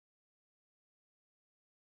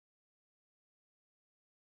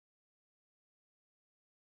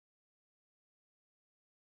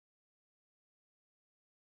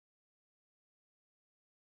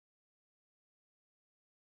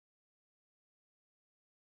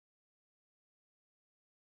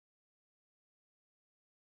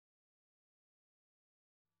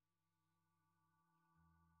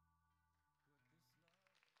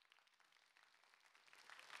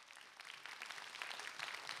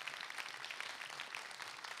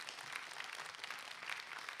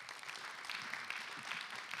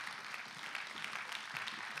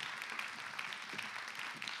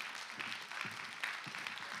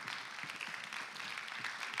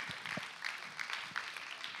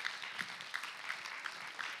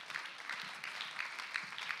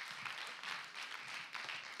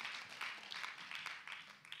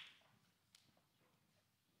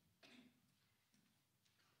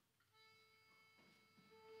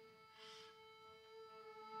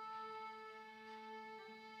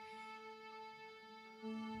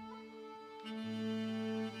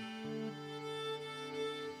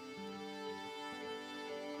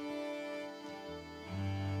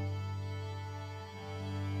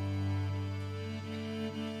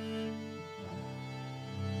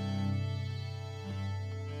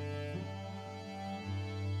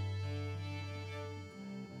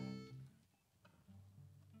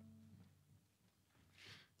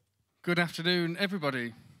Good afternoon,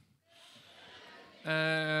 everybody.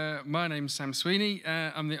 My name's Sam Sweeney.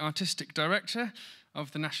 I'm the Artistic Director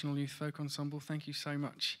of the National Youth Folk Ensemble. Thank you so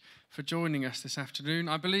much for joining us this afternoon.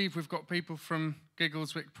 I believe we've got people from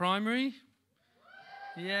Giggleswick Primary.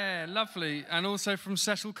 Yeah, lovely. And also from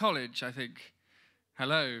Cecil College, I think.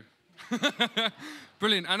 Hello.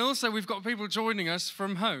 Brilliant. And also we've got people joining us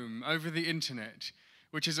from home over the internet,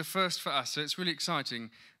 which is a first for us, so it's really exciting.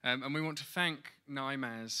 And we want to thank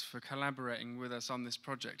NIMAS for collaborating with us on this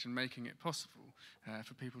project and making it possible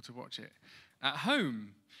for people to watch it at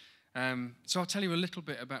home. So I'll tell you a little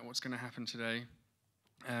bit about what's going to happen today.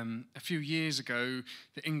 A few years ago,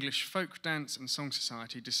 the English Folk Dance and Song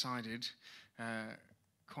Society decided,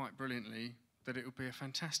 quite brilliantly, that it would be a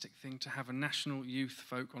fantastic thing to have a national youth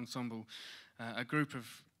folk ensemble, a group of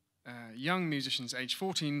young musicians aged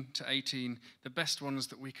 14 to 18, the best ones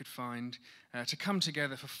that we could find, to come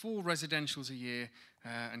together for 4 residentials a year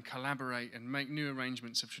and collaborate and make new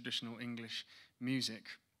arrangements of traditional English music.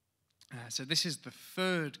 So this is the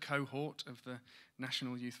 3rd cohort of the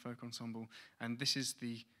National Youth Folk Ensemble, and this is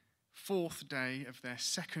the 4th day of their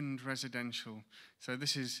 2nd residential. So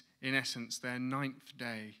this is, in essence, their 9th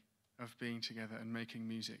day of being together and making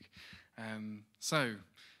music. So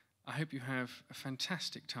I hope you have a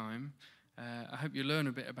fantastic time. I hope you learn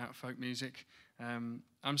a bit about folk music.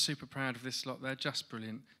 I'm super proud of this lot. They're just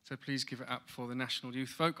brilliant. So please give it up for the National Youth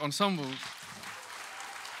Folk Ensemble.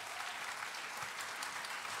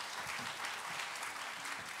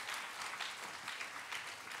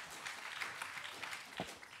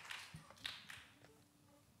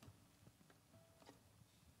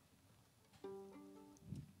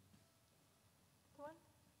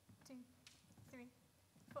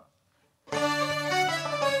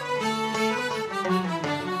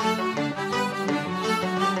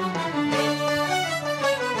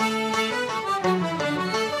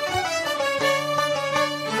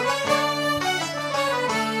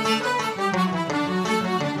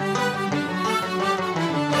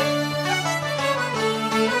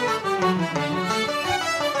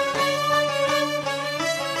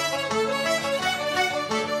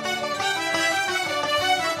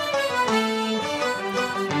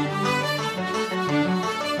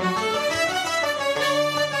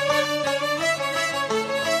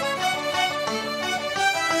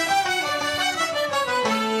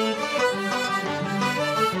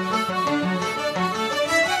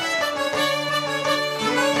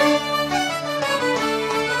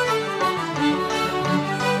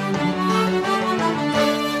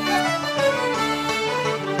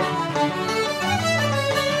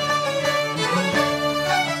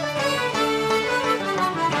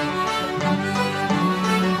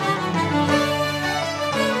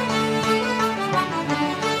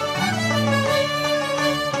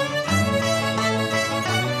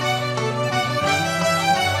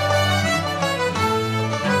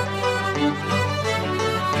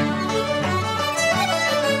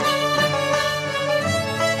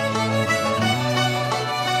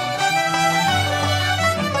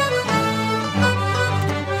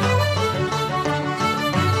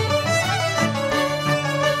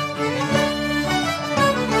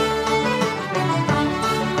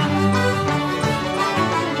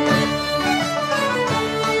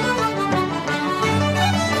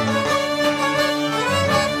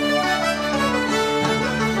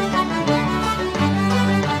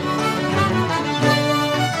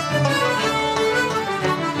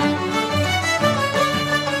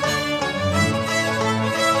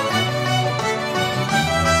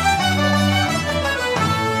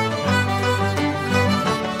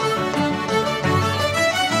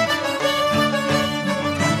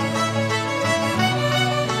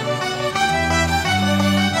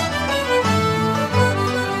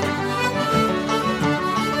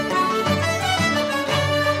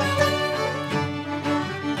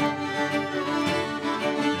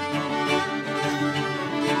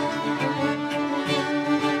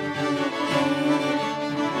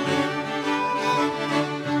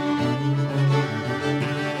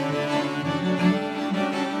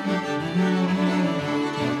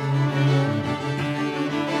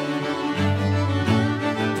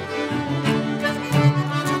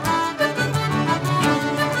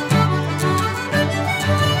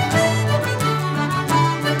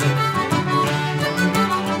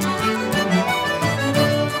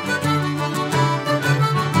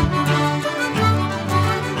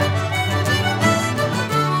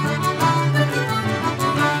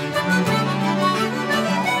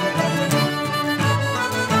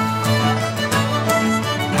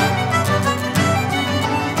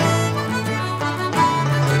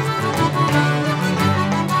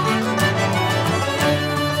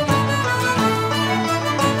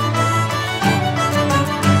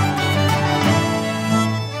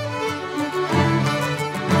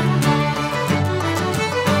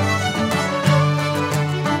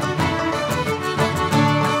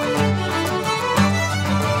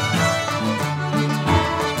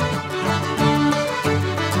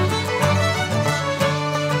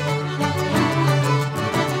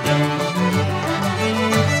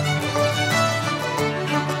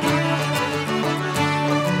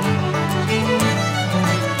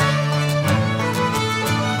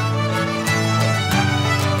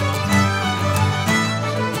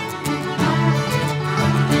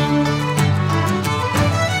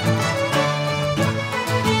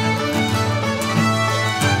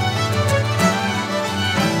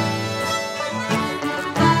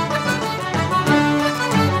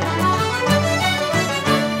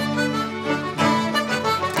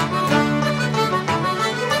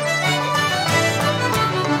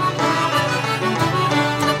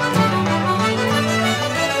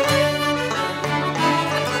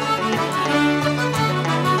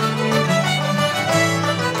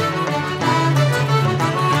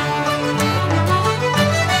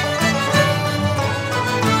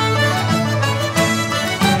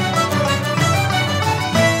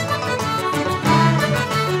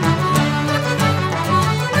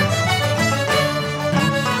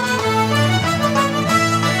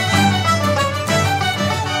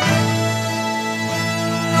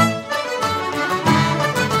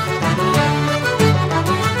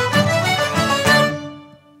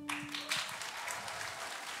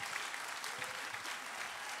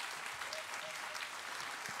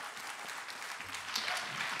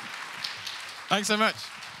 Thanks so much.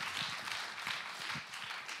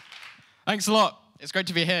 Thanks a lot. It's great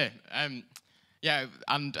to be here. Yeah,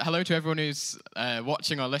 and hello to everyone who's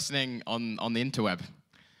watching or listening on the interweb.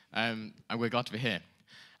 And we're glad to be here.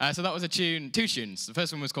 So that was two tunes. The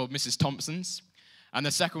first one was called Mrs. Thompson's, and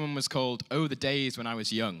the second one was called Oh, the Days When I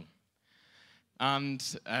Was Young. And,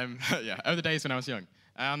 yeah, Oh, the Days When I Was Young.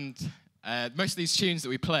 And most of these tunes that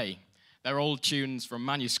we play, they're old tunes from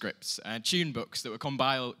manuscripts, tune books that were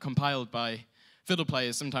compiled by fiddle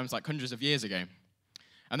players sometimes like hundreds of years ago.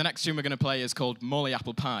 And the next tune we're going to play is called Molly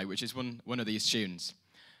Apple Pie, which is one of these tunes.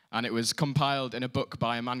 And it was compiled in a book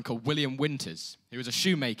by a man called William Winters, who was a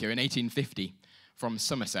shoemaker in 1850 from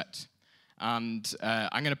Somerset. And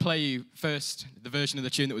I'm going to play you first the version of the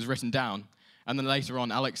tune that was written down, and then later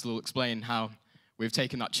on Alex will explain how we've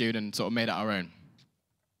taken that tune and sort of made it our own.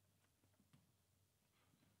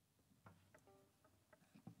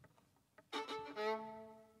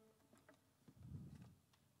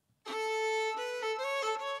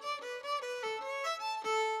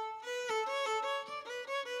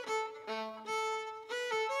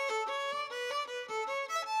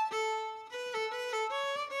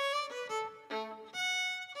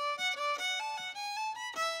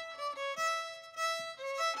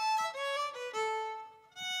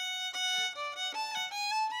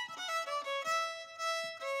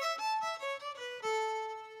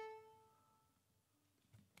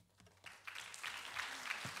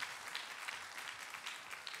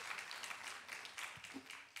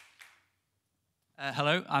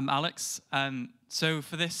 Hello, I'm Alex. So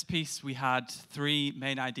for this piece, we had three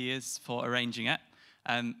main ideas for arranging it.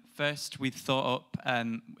 First, we thought up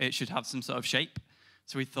it should have some sort of shape.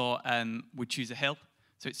 So we thought we'd choose a hill.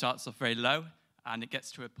 So it starts off very low, and it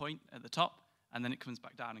gets to a point at the top, and then it comes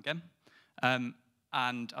back down again.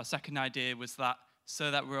 And our second idea was that so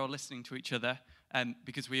that we're all listening to each other,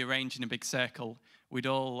 because we arrange in a big circle, we'd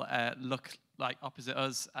all look like opposite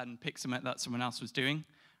us and pick something that someone else was doing,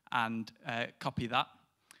 and copy that.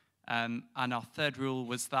 And our third rule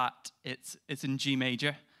was that it's in G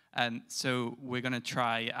major, so we're going to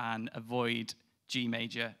try and avoid G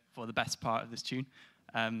major for the best part of this tune.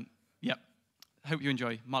 Yep. Hope you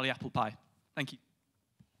enjoy Molly Apple Pie. Thank you.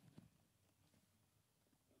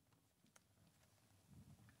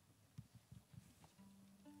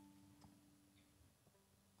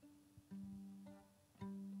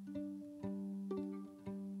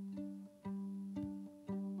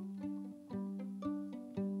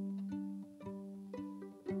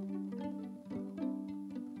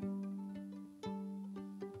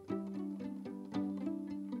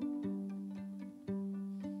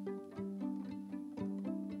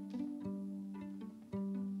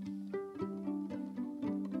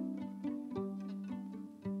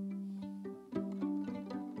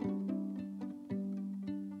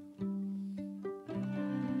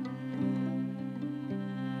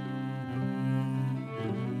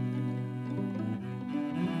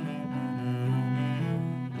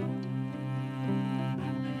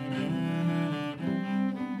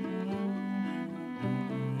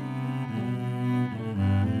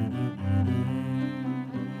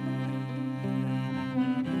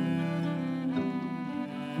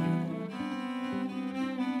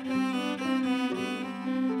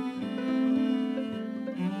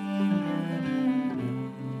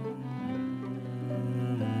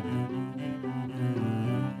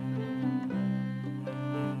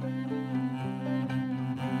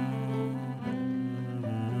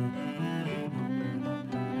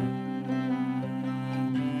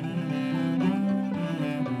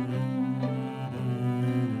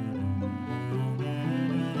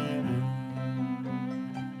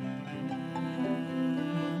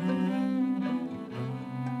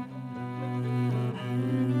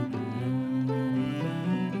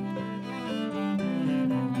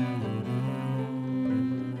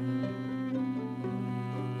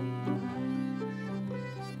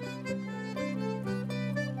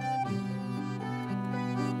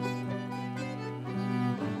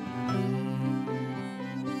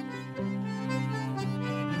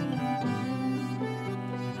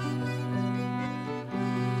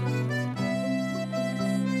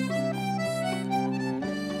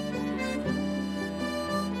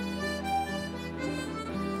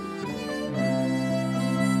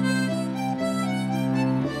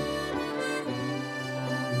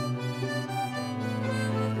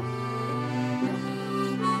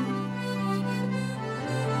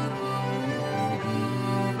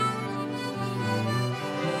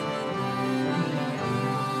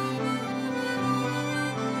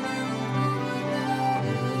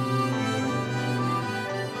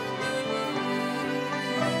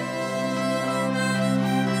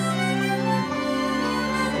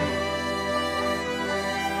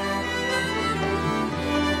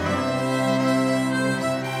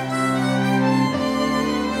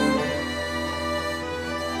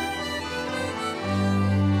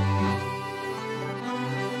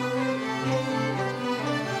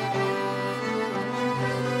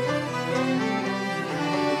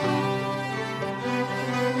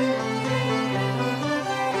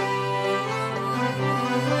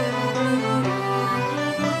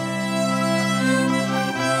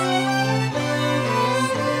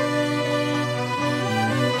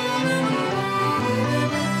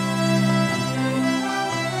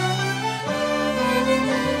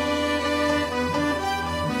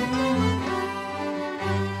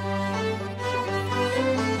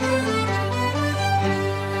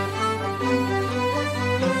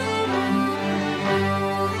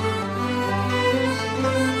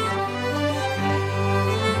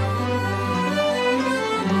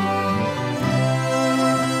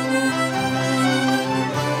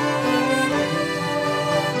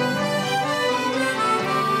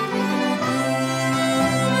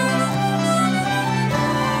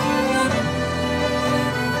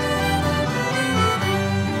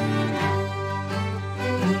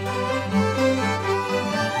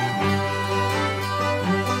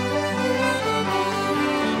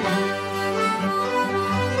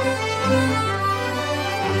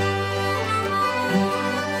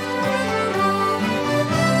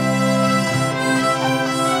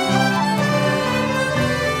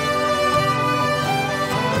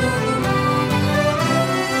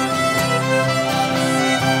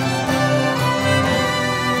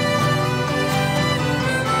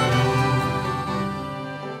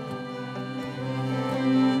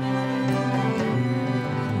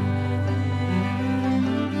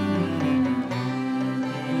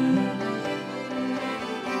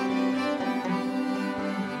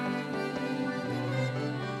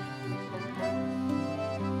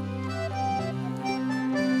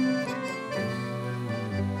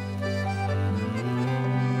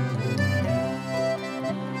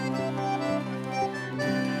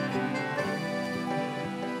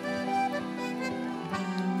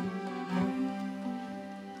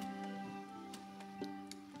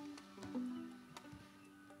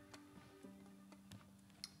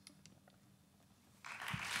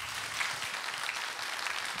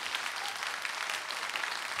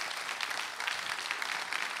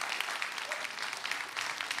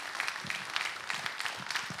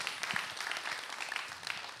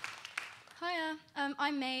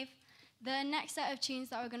 I'm Maeve. The next set of tunes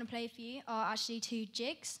that we're going to play for you are actually 2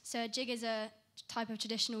 jigs. So a jig is a type of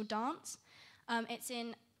traditional dance. It's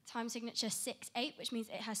in time signature 6/8, which means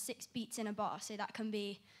it has 6 beats in a bar. So that can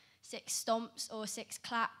be 6 stomps or 6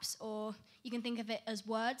 claps, or you can think of it as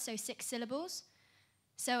words, so 6 syllables.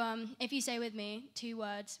 So if you say with me 2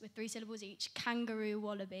 words with 3 syllables each, kangaroo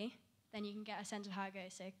wallaby, then you can get a sense of how it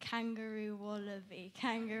goes. So kangaroo wallaby,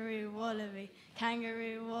 kangaroo wallaby,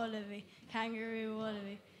 kangaroo wallaby, kangaroo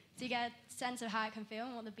wallaby. So you get a sense of how it can feel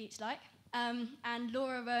and what the beat's like. And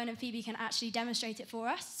Laura, Rowan, and Phoebe can actually demonstrate it for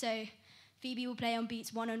us. So Phoebe will play on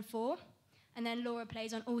beats 1 and 4, and then Laura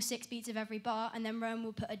plays on all 6 beats of every bar, and then Rowan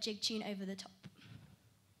will put a jig tune over the top.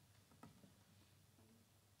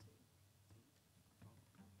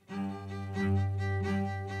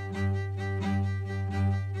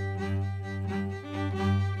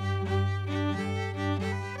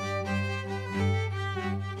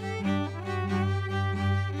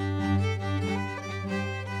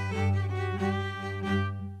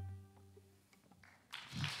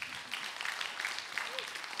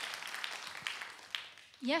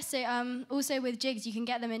 Yes, so also with jigs, you can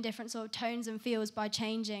get them in different sort of tones and feels by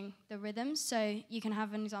changing the rhythms. So you can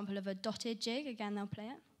have an example of a dotted jig. Again, they'll play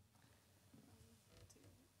it.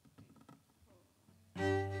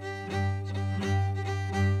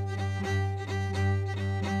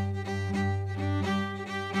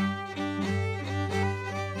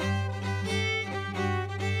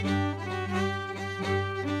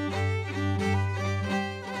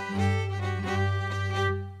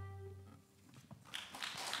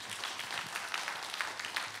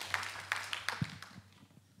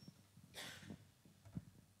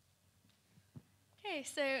 Okay,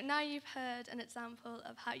 so now you've heard an example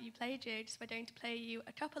of how you play jigs. We're going to play you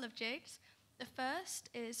a couple of jigs. The first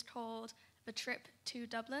is called The Trip to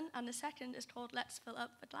Dublin, and the second is called Let's Fill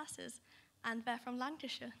Up the Glasses, and they're from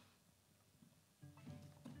Lancashire.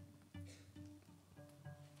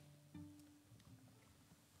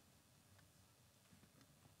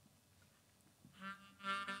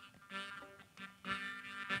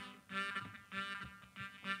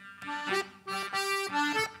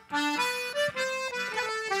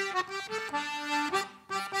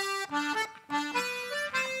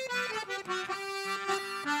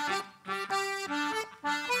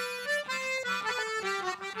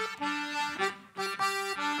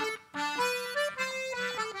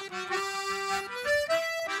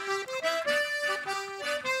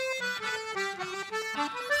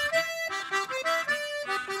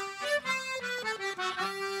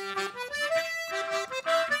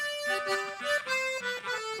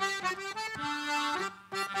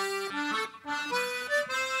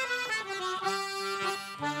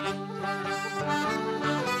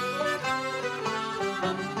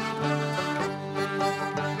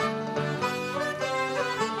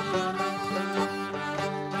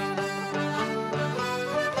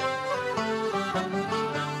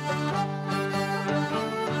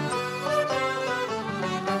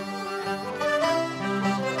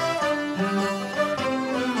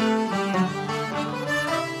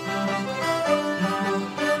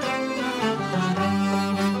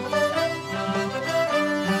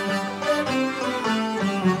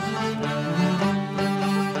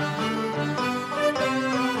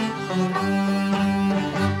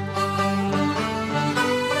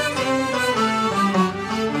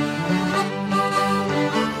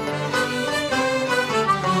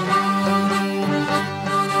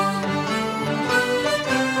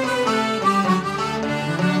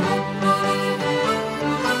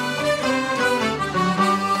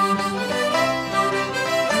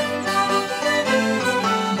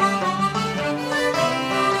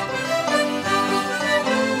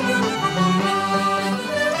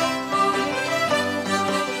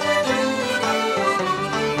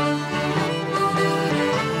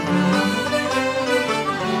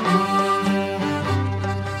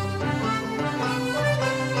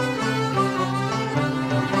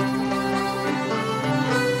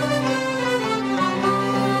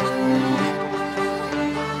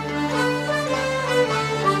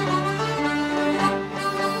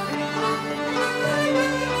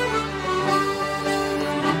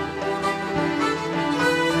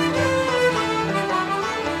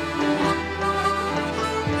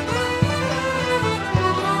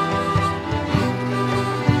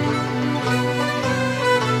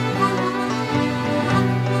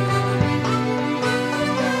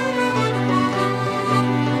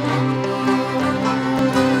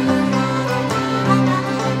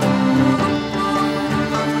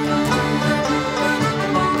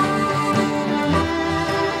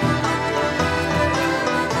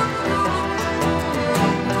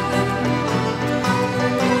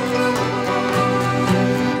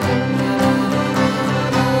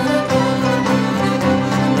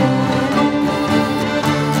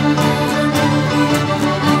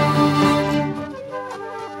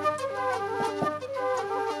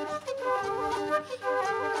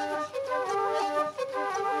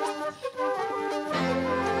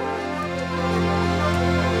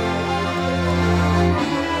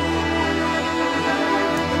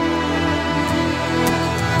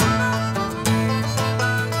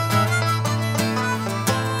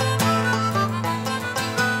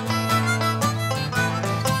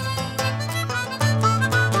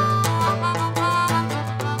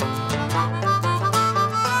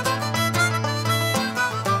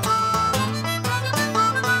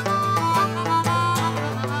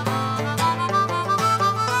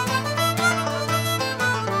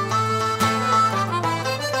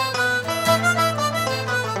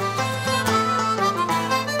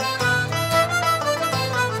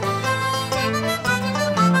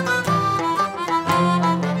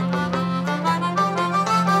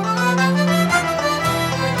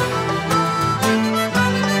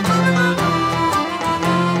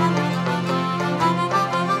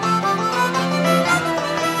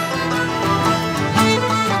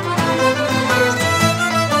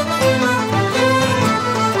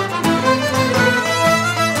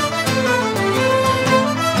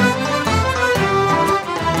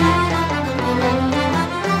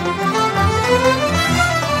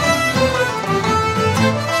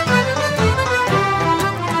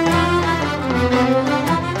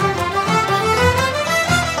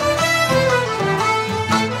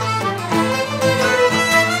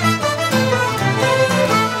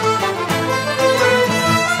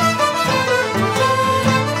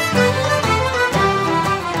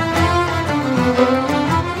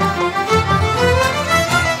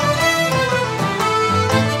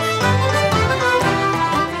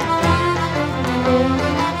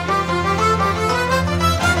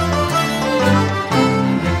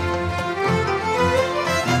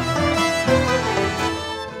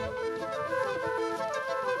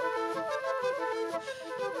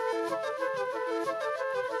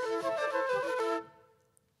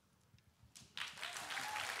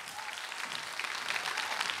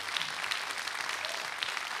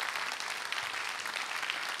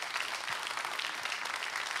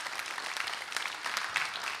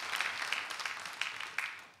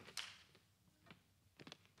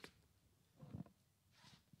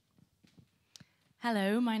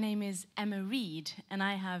 Hello, my name is Emma Reed, and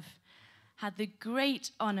I have had the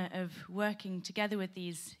great honour of working together with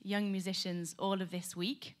these young musicians all of this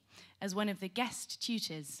week as one of the guest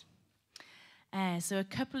tutors. So a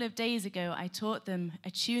couple of days ago, I taught them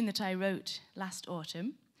a tune that I wrote last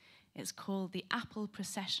autumn. It's called the Apple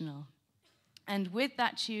Processional. And with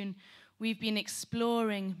that tune, we've been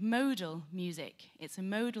exploring modal music. It's a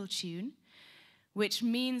modal tune, which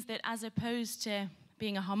means that as opposed to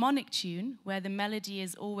being a harmonic tune, where the melody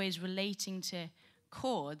is always relating to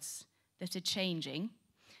chords that are changing,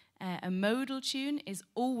 a modal tune is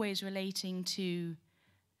always relating to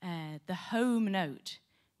the home note,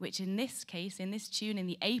 which in this case, in this tune, in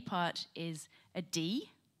the A part, is a D.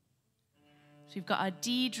 So we've got our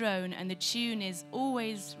D drone, and the tune is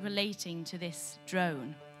always relating to this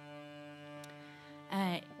drone.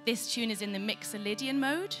 This tune is in the Mixolydian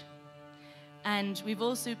mode, and we've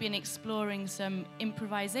also been exploring some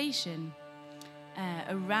improvisation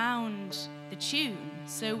around the tune.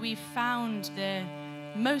 So we've found the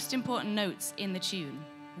most important notes in the tune,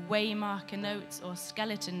 waymarker notes or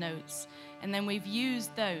skeleton notes, and then we've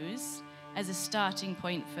used those as a starting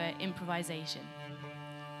point for improvisation.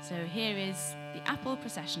 So here is the Apple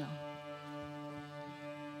Processional.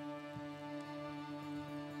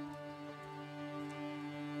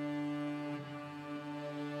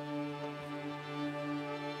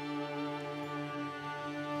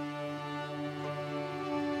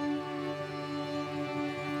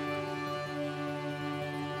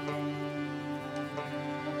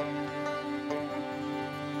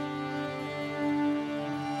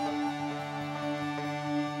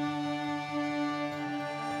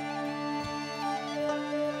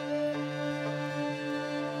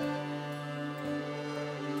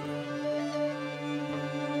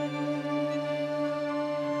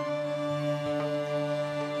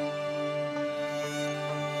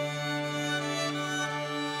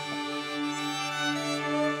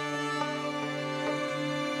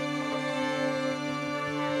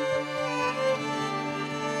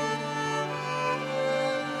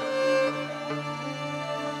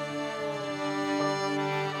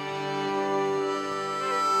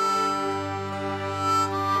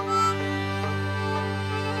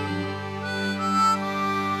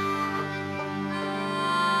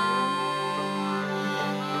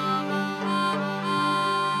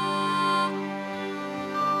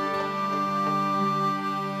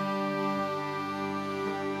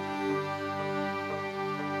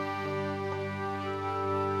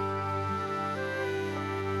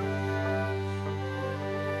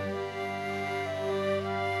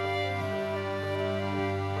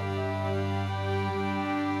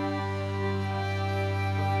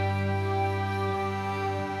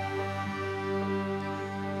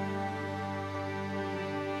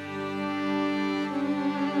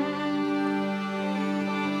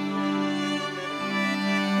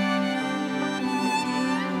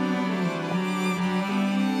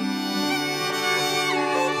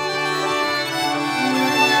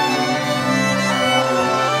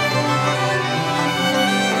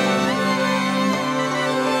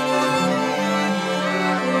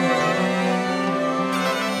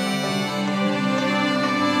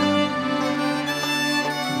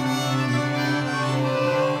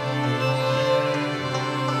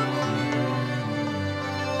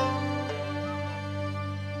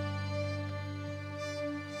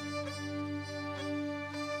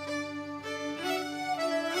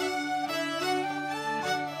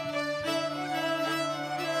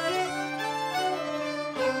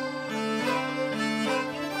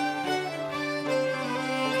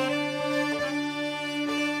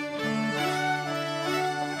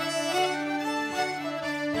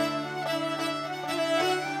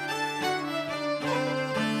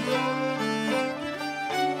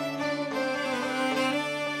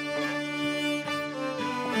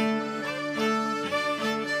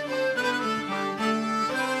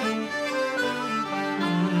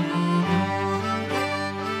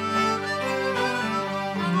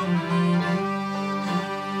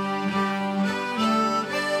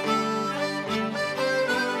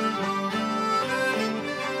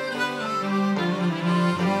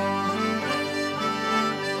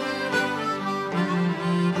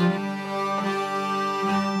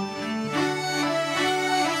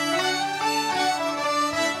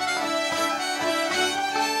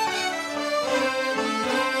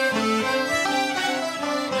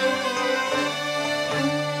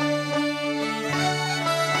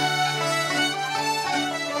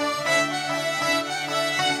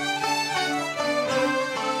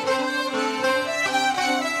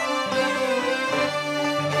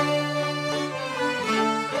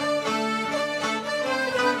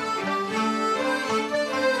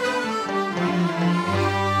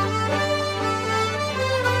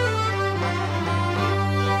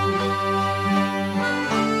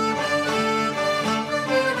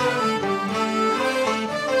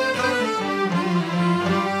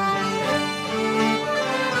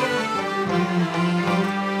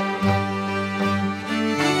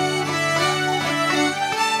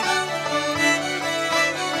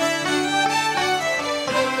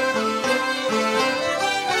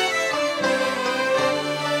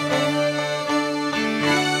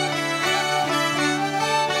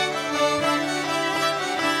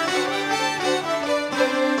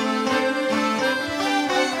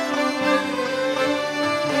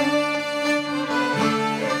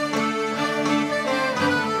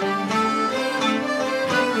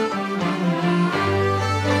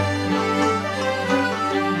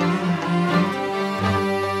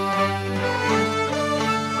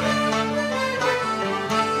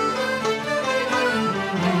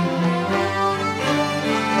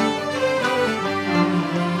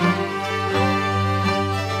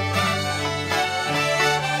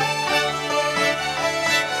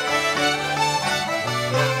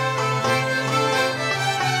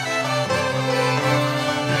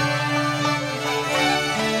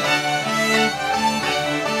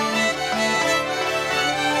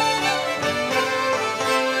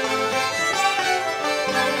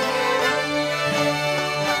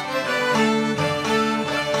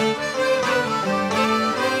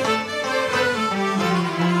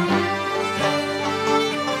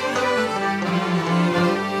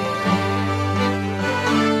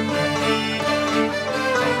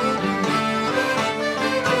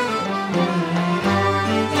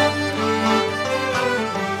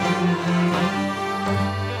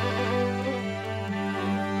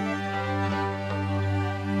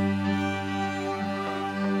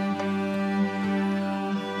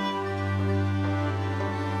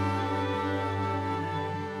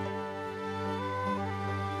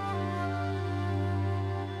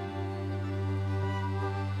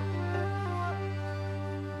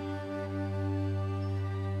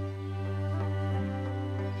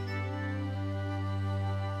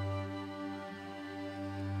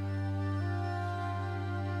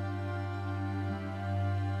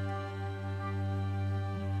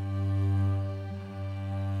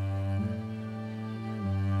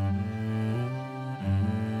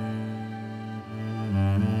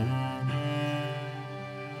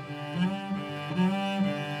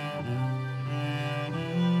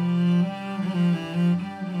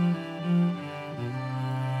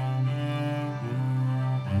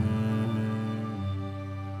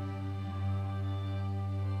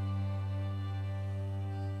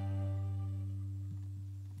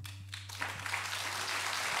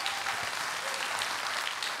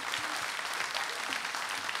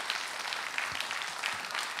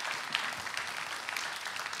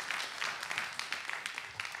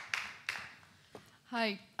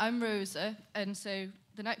 Hi, I'm Rosa, and so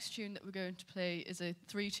the next tune that we're going to play is a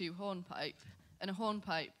 3/2 hornpipe, and a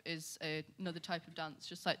hornpipe is another type of dance,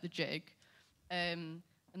 just like the jig. And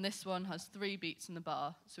this one has 3 beats in the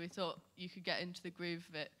bar, so we thought you could get into the groove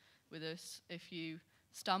of it with us if you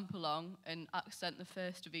stamp along and accent the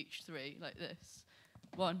first of each 3, like this.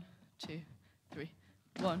 1, 2, 3.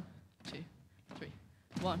 1, 2, 3.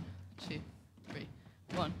 1, 2, 3.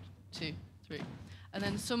 1, 2, 3. And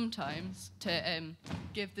then sometimes, to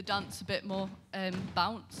give the dance a bit more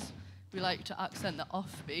bounce, we like to accent the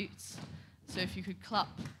off beats. So if you could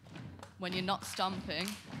clap when you're not stamping.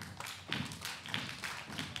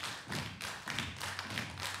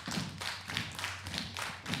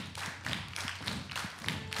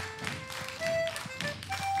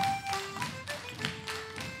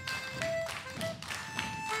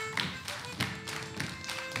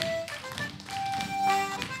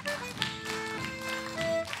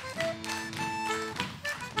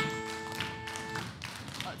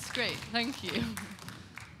 Great, thank you.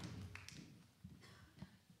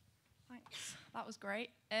 Thanks, that was great.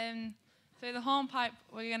 So the hornpipe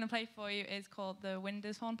we're going to play for you is called the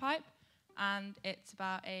Winders Hornpipe, and it's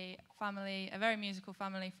about a family, a very musical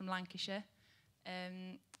family from Lancashire,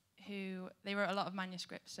 who they wrote a lot of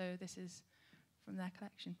manuscripts. So this is from their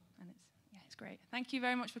collection, and it's great. Thank you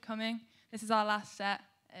very much for coming. This is our last set.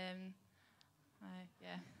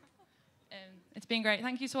 It's been great.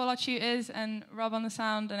 Thank you to all our tutors and Rob on the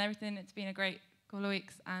sound and everything. It's been a great couple of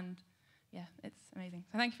weeks, and yeah, it's amazing.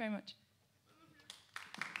 So thank you very much.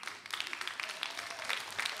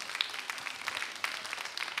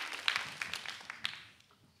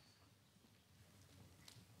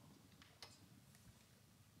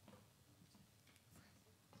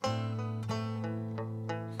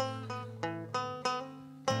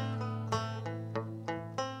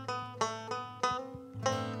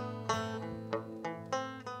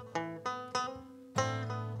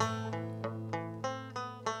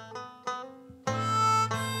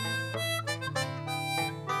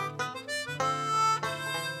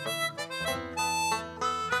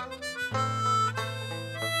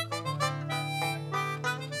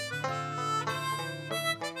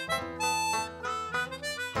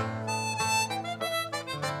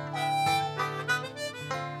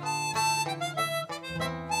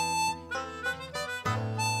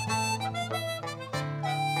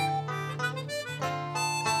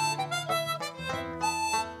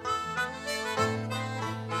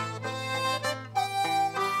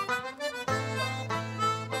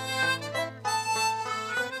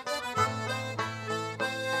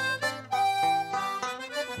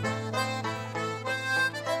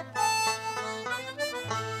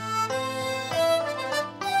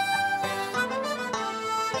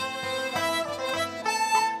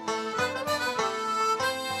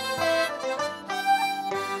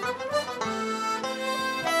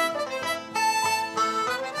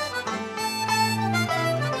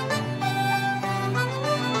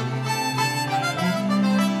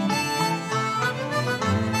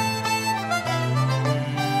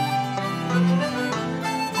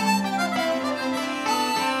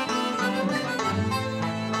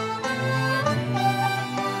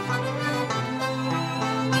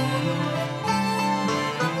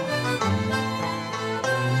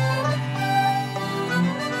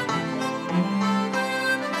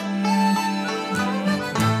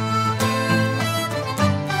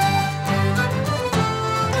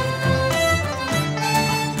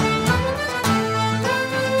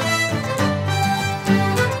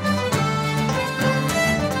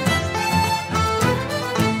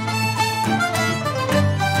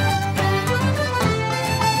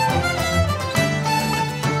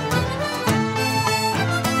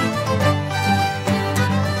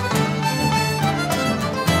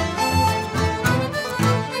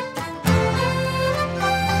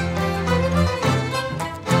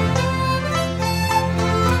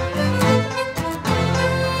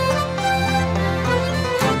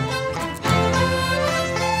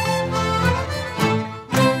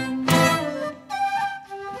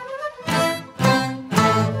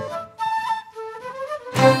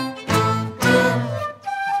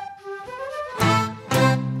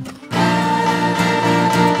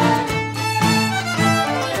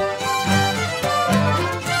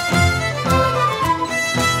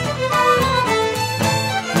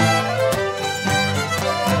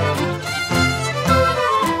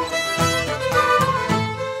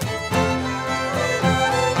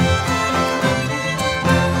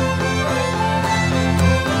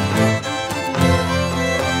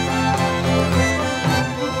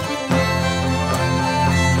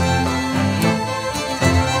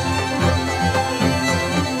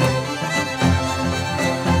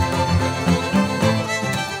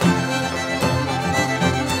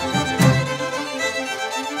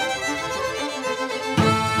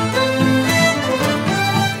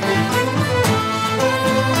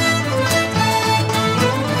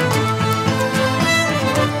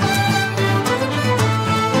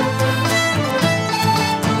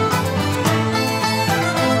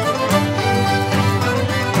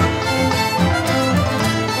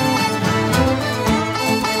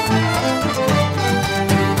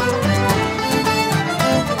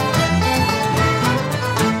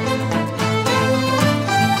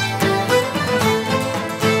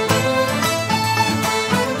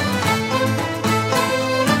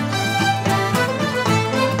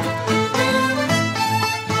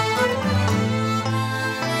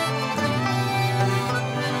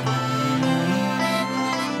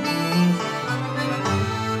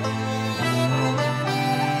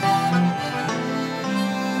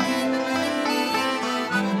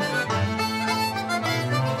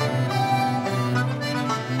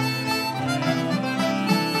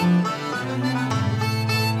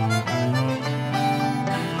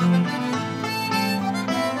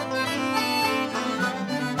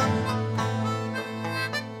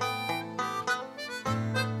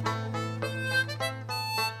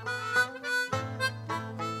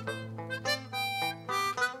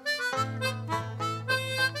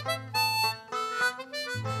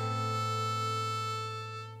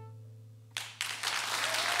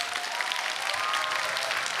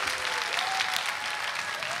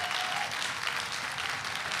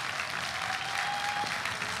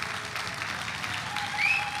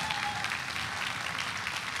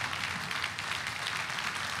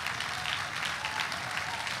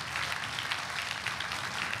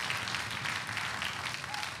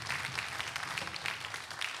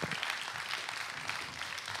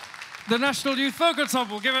 the National Youth Folk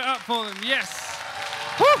Ensemble. Give it up for them. Yes.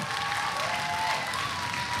 Woo!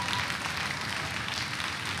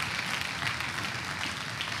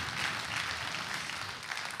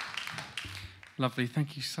 Lovely,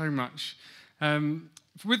 thank you so much.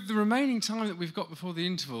 With the remaining time that we've got before the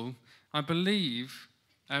interval, I believe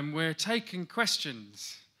we're taking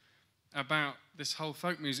questions about this whole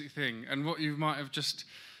folk music thing and what you might have just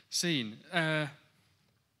seen.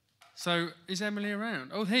 So, is Emily around?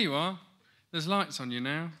 Oh, here you are. There's lights on you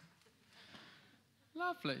now.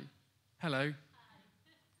 Lovely. Hello.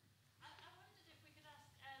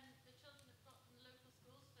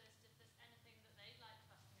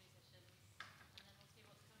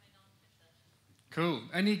 Cool.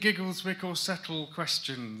 Any Giggleswick or Settle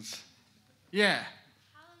questions? Yeah.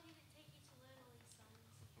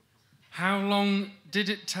 How long did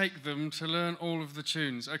it take them to learn all of the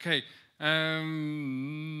tunes? Okay.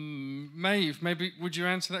 Maeve, maybe would you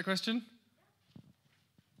answer that question?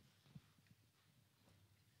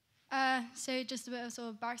 So just a bit of sort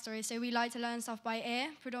of backstory. So we like to learn stuff by ear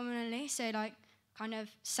predominantly. So like kind of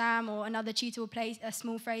Sam or another tutor will play a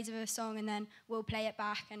small phrase of a song and then we'll play it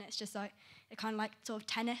back, and it's just like it kind of like sort of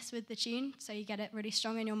tennis with the tune. So you get it really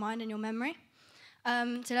strong in your mind and your memory.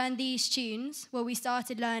 To learn these tunes, well, we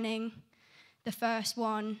started learning the first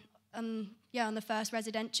one on the first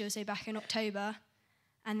residential, so back in October,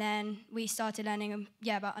 and then we started learning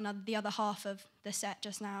about the other half of the set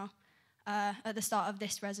just now at the start of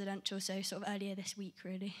this residential, so sort of earlier this week,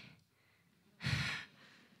 really.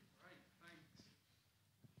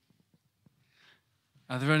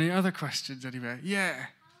 Are there any other questions anywhere? Yeah.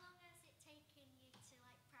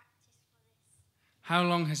 How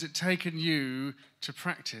long has it taken you to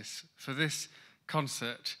practice for this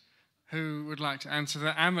concert? Who would like to answer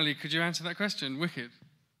that? Amelie, could you answer that question? Wicked.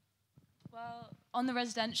 Well, on the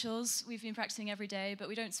residentials, we've been practicing every day, but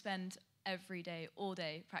we don't spend every day, all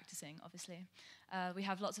day practicing, obviously. We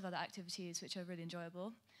have lots of other activities which are really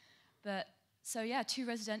enjoyable. But, so yeah, 2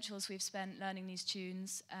 residentials we've spent learning these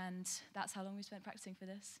tunes, and that's how long we've spent practicing for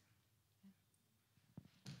this.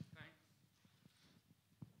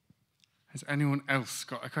 Has anyone else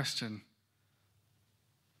got a question?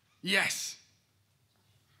 Yes.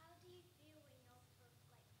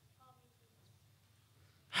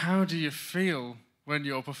 How do you feel when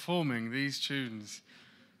you're performing these tunes?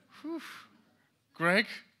 Whew. Greg?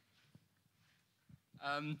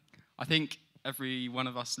 I think every one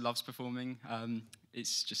of us loves performing.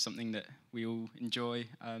 It's just something that we all enjoy.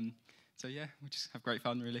 So yeah, we just have great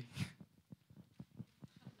fun, really.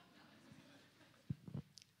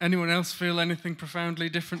 Anyone else feel anything profoundly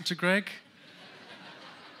different to Greg?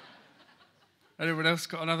 Anyone else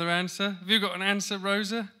got another answer? Have you got an answer,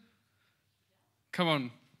 Rosa? Come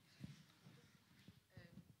on.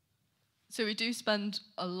 So we do spend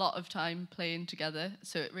a lot of time playing together,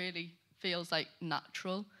 so it really feels like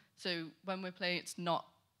natural. So when we're playing, it's not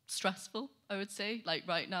stressful, I would say. Like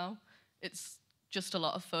right now, it's just a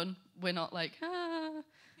lot of fun. We're not like, ah.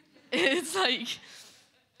 It's like,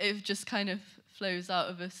 it just kind of flows out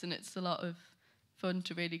of us, and it's a lot of fun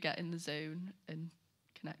to really get in the zone and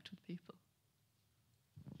connect with people.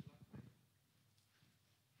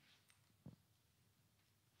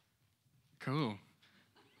 Cool.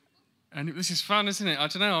 And this is fun, isn't it? I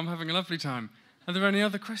don't know, I'm having a lovely time. Are there any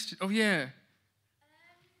other questions? Oh, yeah.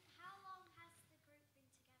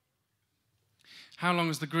 How long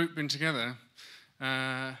has the group been together?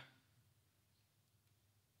 Well,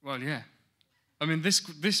 yeah. I mean, this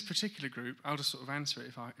particular group, I'll just sort of answer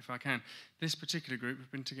it if I can. This particular group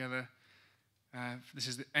have been together, this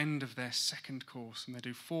is the end of their second course, and they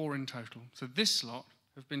do 4 in total. So this lot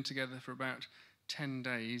have been together for about 10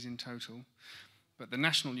 days in total. But the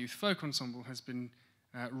National Youth Folk Ensemble has been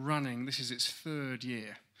running, this is its 3rd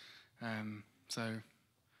year. So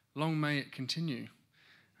long may it continue.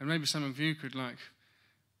 And maybe some of you could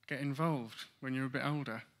get involved when you're a bit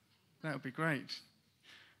older. That would be great.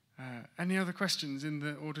 Any other questions in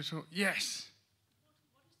the auditorium? Yes.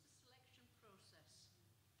 What is the selection process?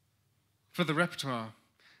 For the repertoire.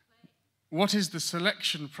 What is the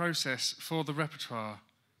selection process for the repertoire?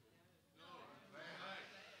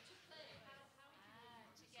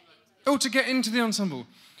 Oh, to get into the ensemble.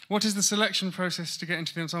 What is the selection process to get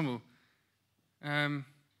into the ensemble? I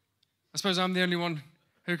suppose I'm the only one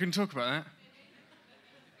who can talk about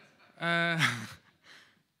that.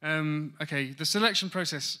 Okay, the selection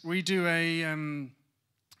process. We do a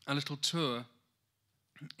little tour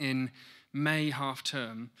in May half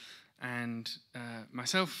term, and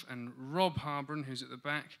myself and Rob Harbron, who's at the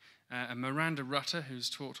back, and Miranda Rutter, who's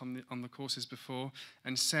taught on the courses before,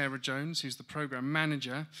 and Sarah Jones, who's the program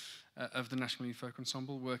manager, of the National Youth Folk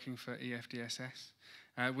Ensemble, working for EFDSS.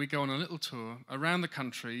 We go on a little tour around the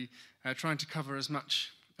country, trying to cover as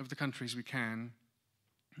much of the country as we can.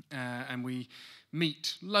 And we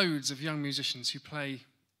meet loads of young musicians who play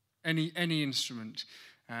any instrument.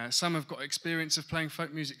 Some have got experience of playing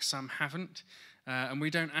folk music, some haven't. And we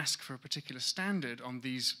don't ask for a particular standard on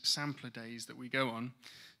these sampler days that we go on.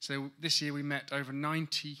 So this year we met over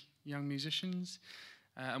 90 young musicians,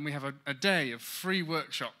 and we have a day of free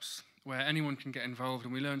workshops where anyone can get involved,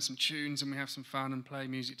 and we learn some tunes and we have some fun and play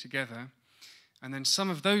music together. And then some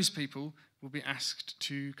of those people will be asked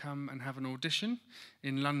to come and have an audition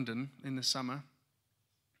in London in the summer.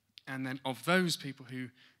 And then of those people who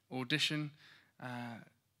audition,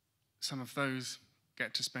 some of those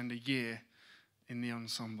get to spend a year in the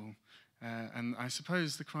ensemble. And I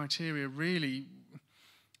suppose the criteria really,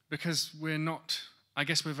 because we're not, I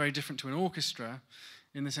guess we're very different to an orchestra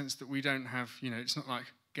in the sense that we don't have, it's not like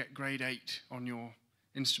get grade 8 on your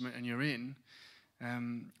instrument and you're in.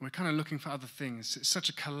 We're kind of looking for other things. It's such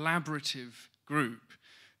a collaborative group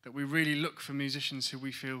that we really look for musicians who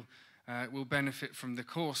we feel will benefit from the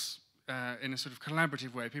course in a sort of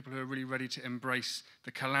collaborative way, people who are really ready to embrace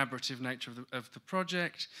the collaborative nature of the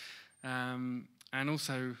project. And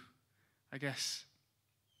also, I guess,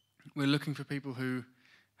 we're looking for people who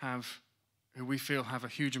we feel have a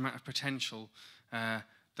huge amount of potential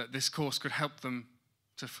that this course could help them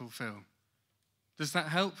to fulfill. Does that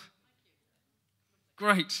help?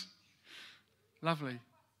 Great. Lovely.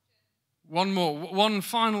 One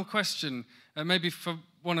final question, maybe for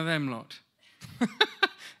one of them lot.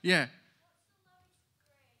 Yeah.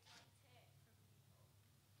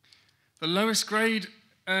 The lowest grade,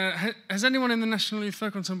 has anyone in the National Youth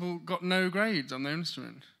Folk Ensemble got no grades on their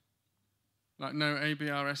instrument? Like no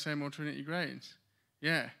ABR, SM or Trinity grades?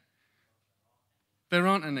 Yeah. There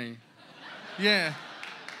aren't any. Yeah.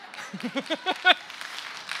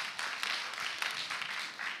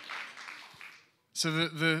 So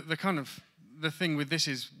the kind of the thing with this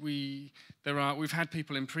is we've had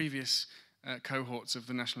people in previous cohorts of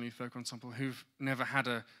the National Youth Folk Ensemble who've never had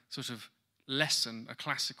a sort of lesson, a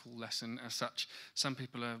classical lesson as such. Some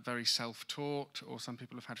people are very self-taught, or some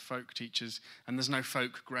people have had folk teachers, and there's no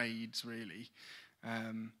folk grades really.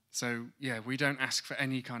 So yeah, we don't ask for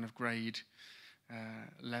any kind of grade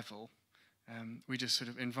level. We just sort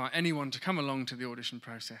of invite anyone to come along to the audition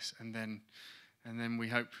process, and then we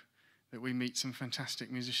hope that we meet some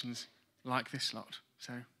fantastic musicians like this lot.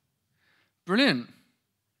 So, brilliant.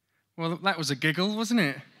 Well, that was a giggle, wasn't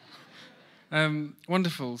it?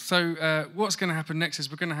 Wonderful. So what's going to happen next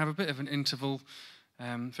is we're going to have a bit of an interval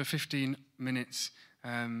for 15 minutes,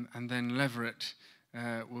 and then Leveret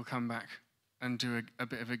will come back and do a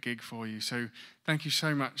bit of a gig for you. So thank you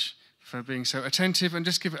so much for being so attentive, and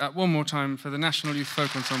just give it up one more time for the National Youth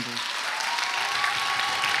Folk Ensemble.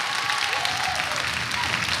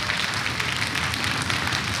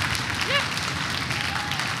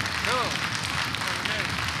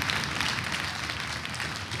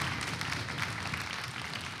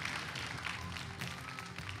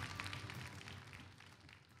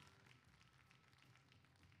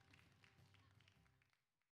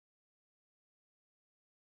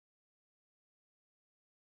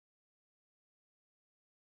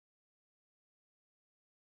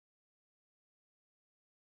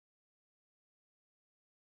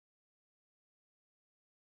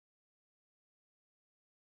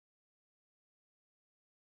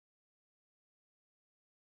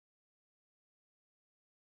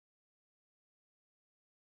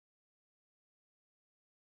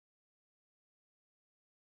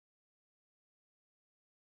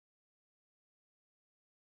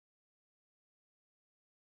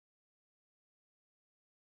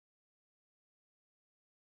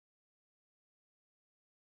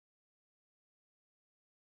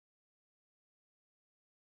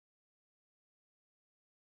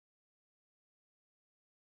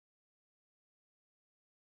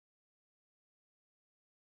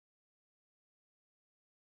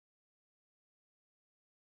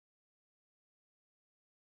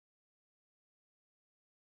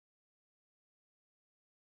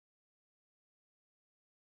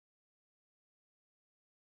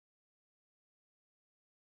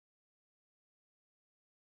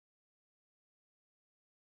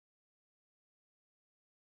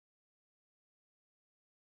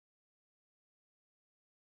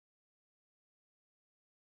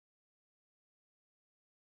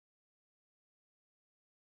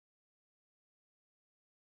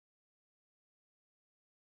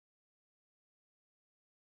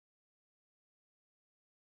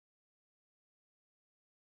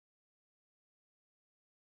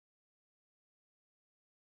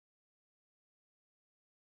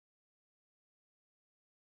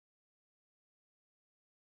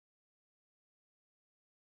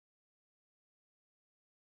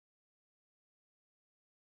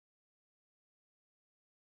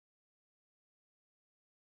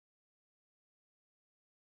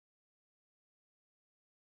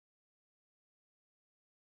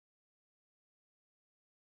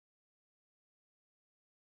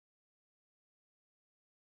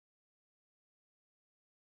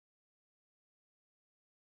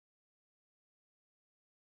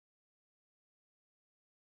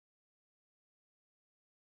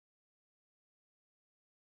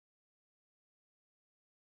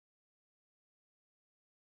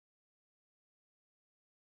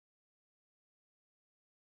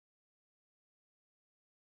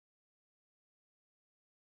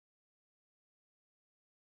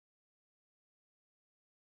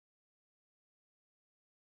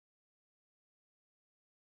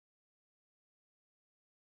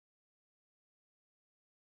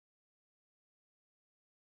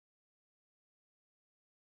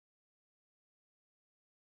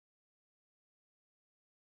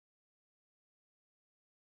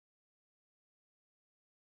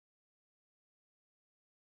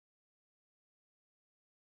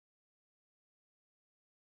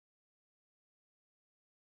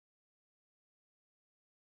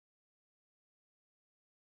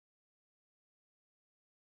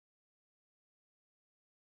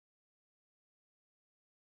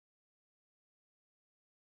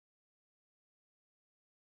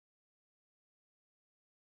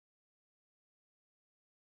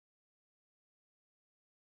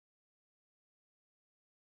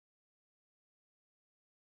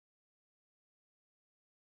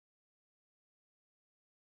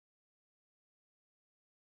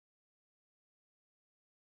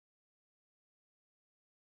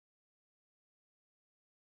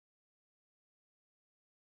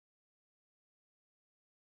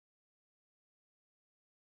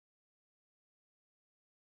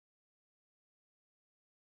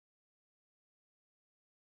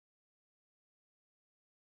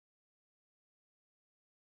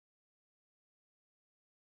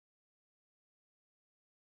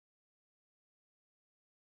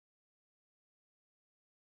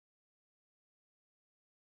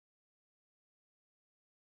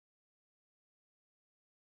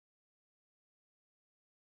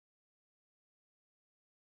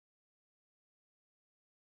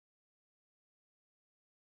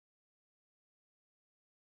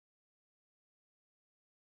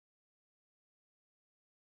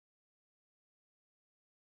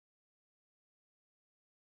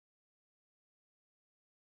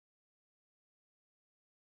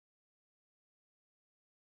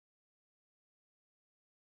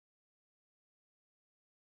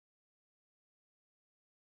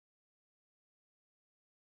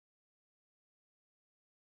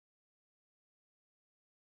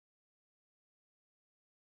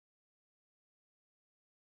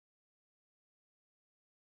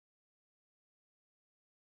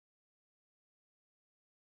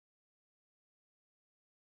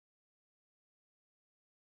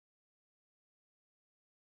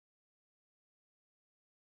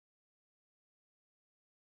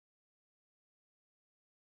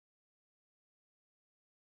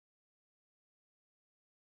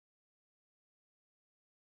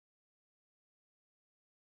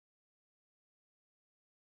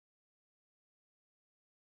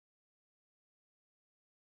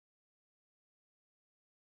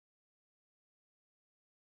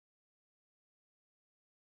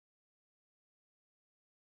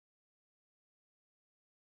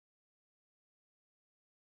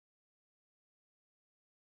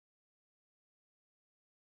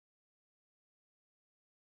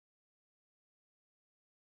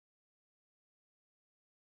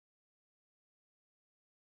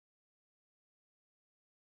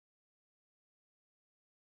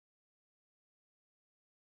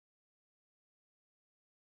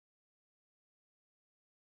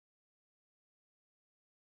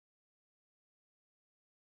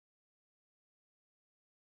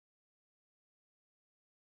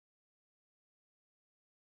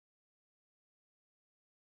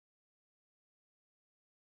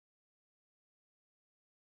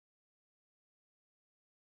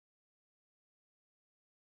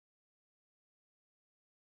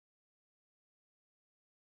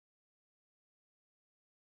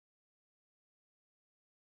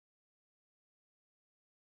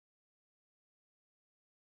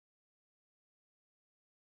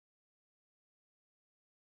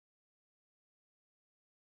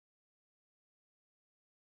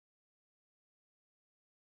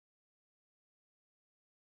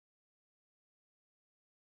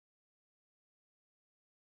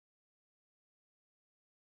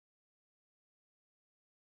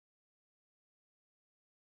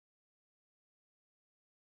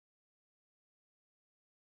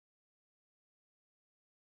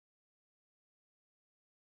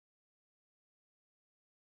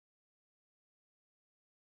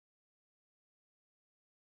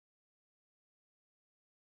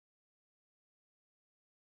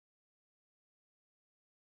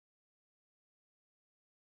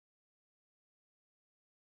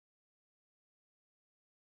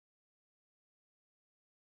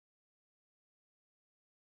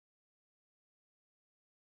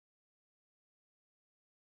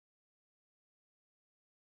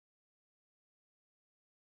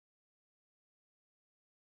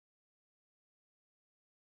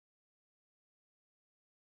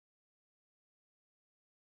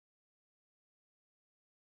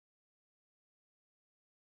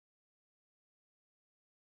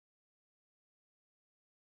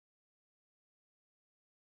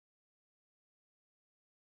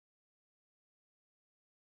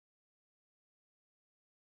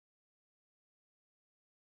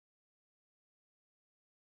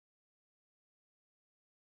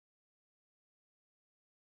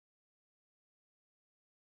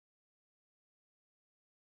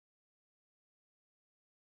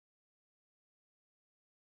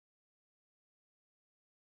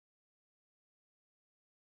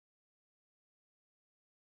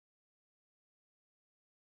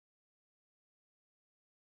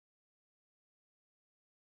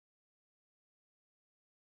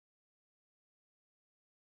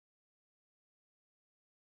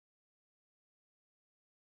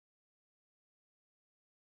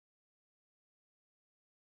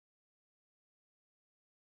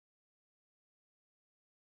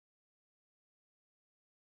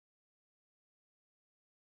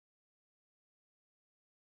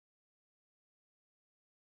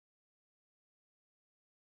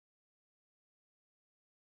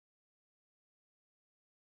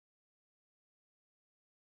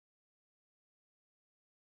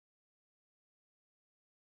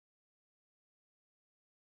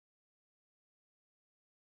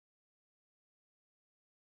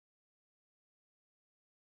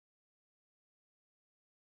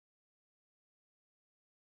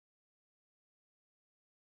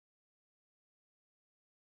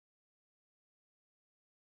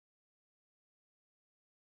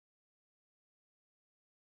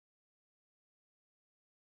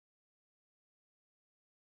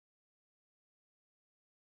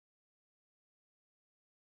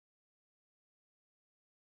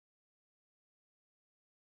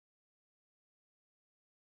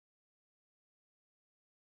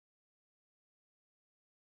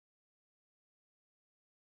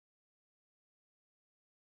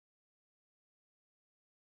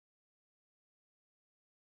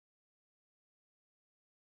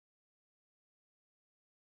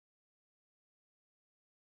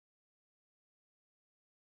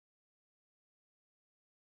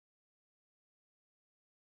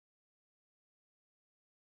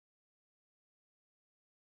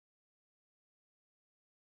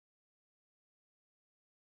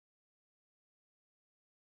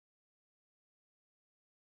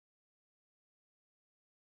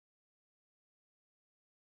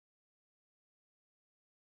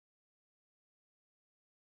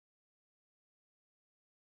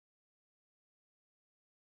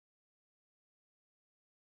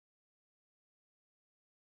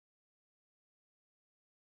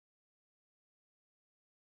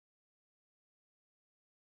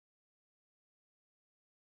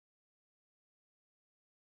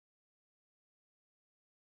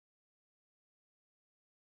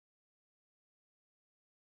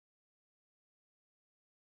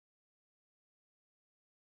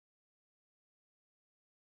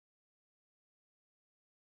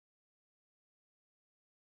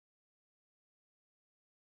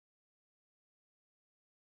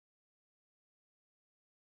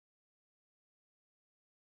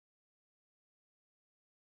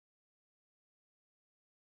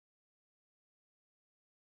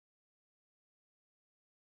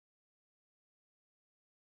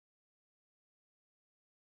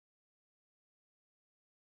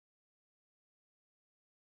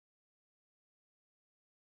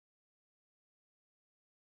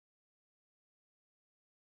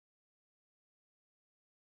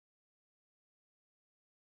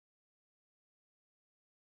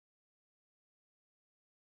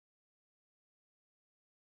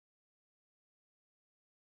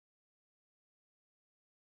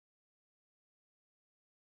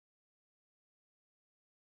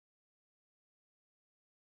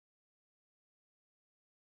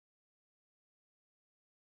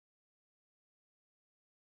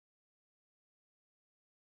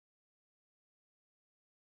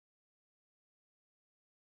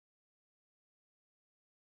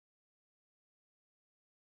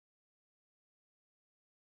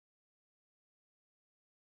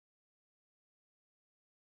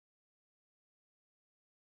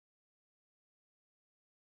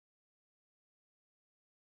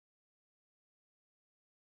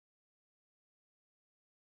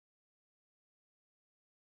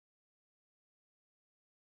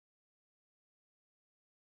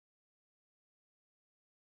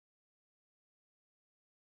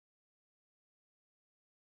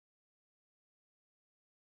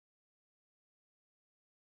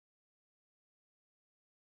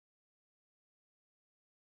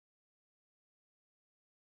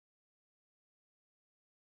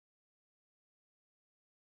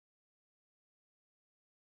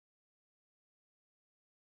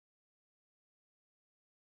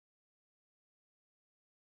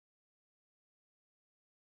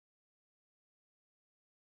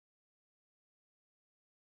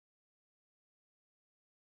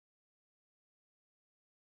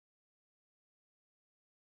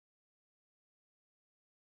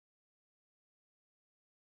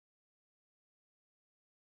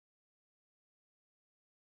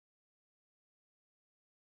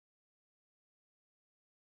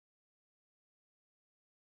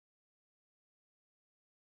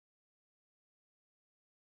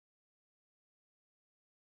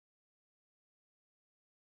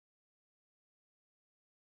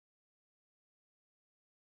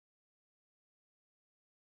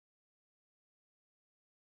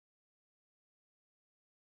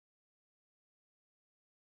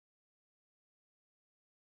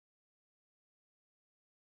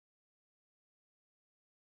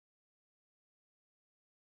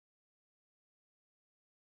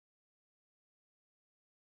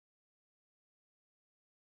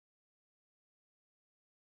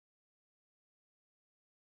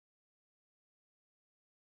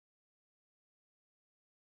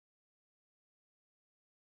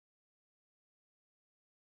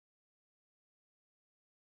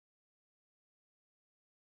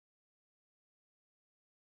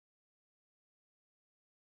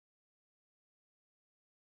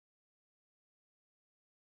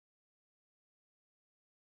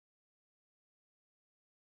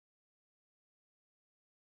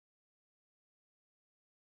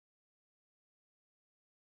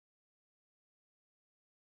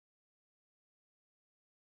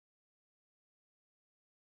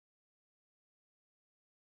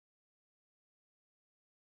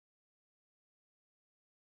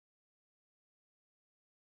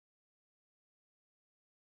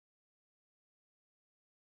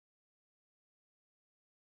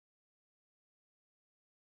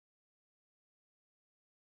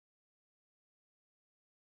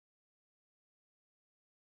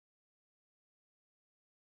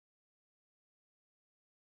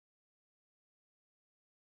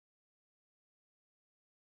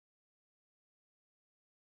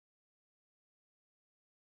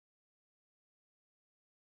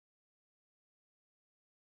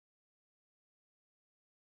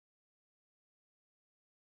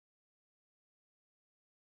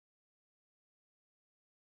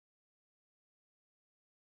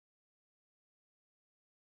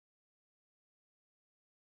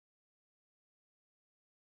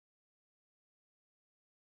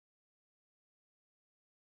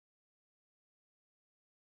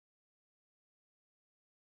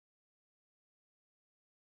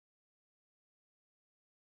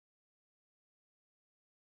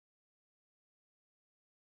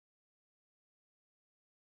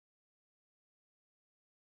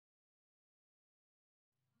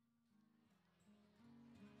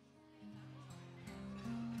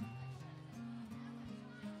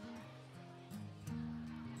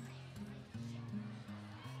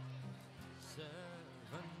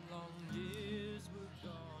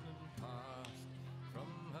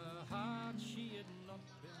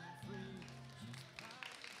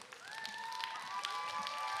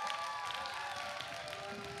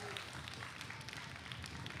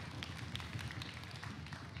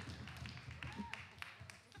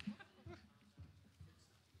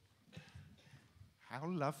 How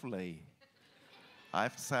lovely. I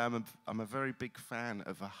have to say I'm a very big fan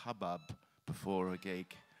of a hubbub before a gig,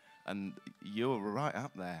 and you're right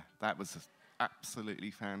up there. That was absolutely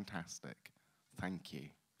fantastic. Thank you.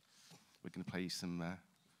 We're going to play you some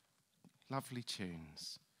lovely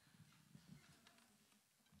tunes.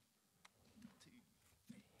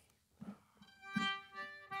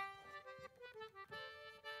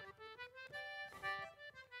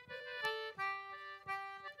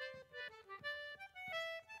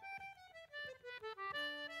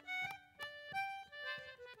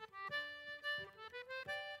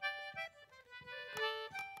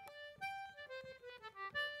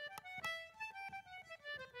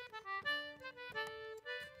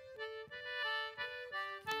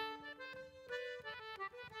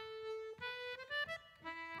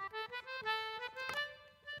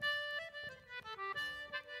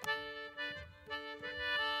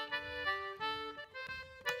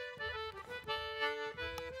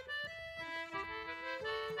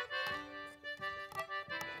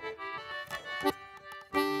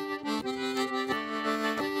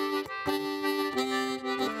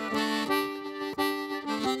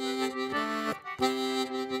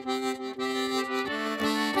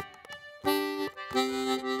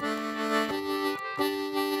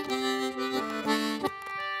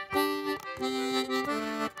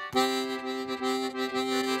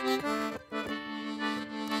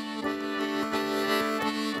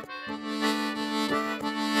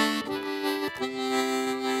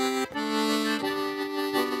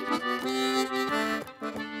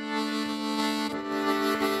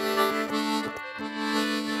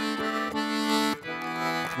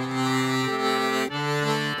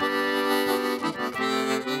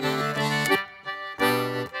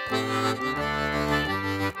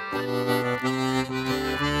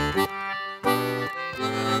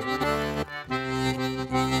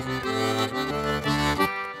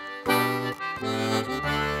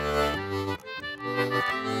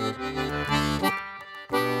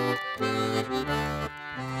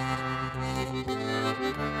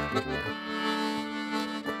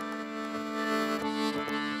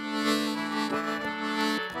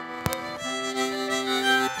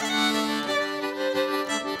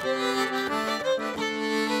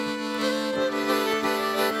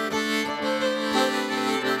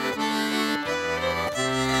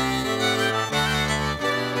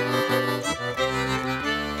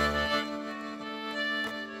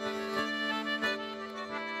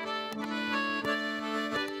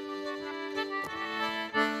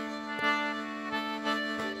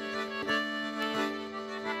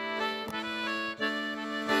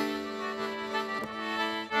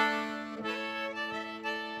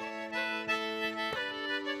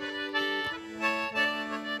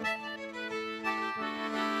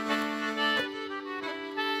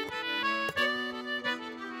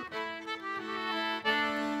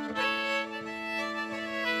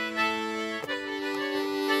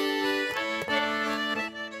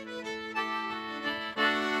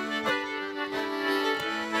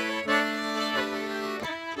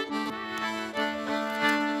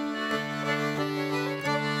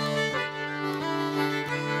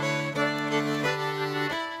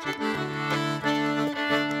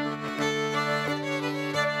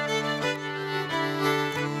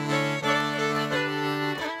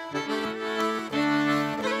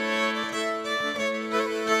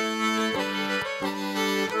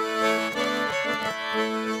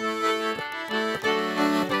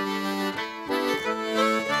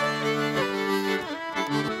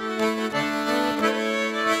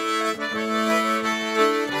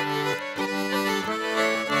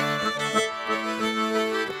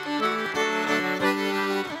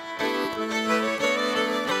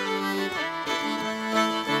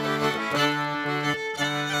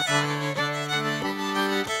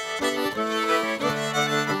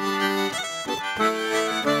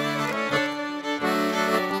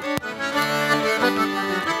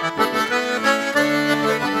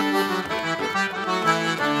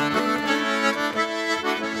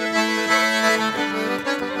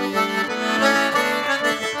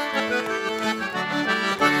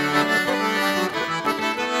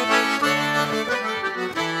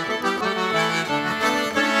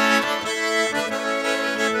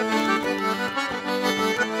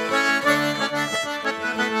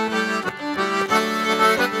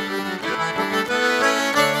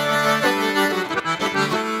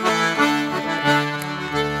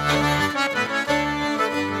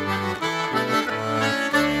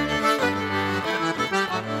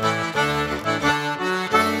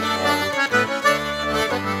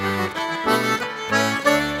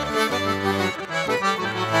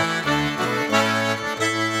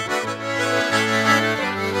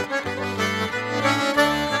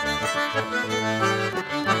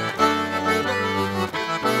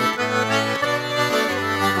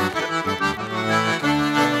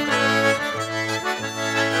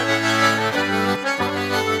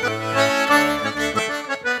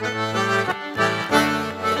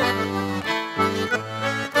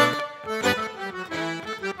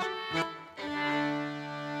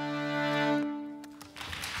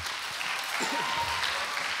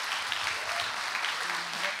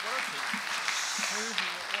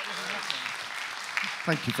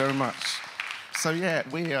 Thank you very much. So yeah,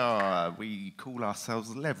 we call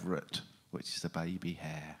ourselves Leveret, which is a baby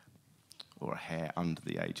hare, or a hare under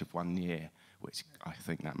the age of 1 year, which I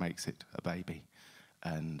think that makes it a baby.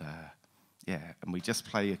 And and we just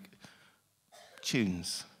play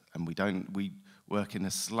tunes, and we work in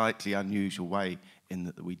a slightly unusual way in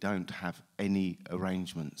that we don't have any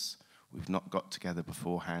arrangements. We've not got together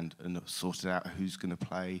beforehand and sorted out who's going to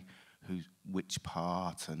play which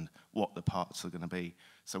part and what the parts are going to be.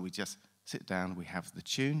 So we just sit down, we have the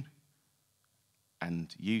tune,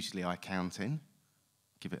 and usually I count in,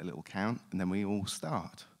 give it a little count, and then we all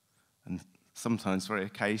start. And sometimes, very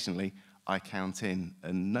occasionally, I count in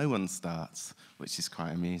and no one starts, which is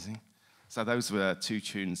quite amusing. So those were 2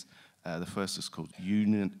 tunes. The first was called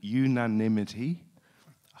Unanimity.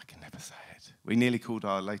 I can never say it. We nearly called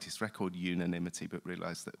our latest record Unanimity, but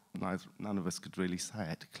realised that none of us could really say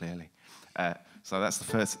it clearly. So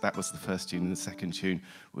that was the first tune, and the second tune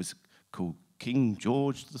was called King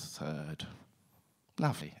George III.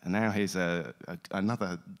 Lovely. And now here's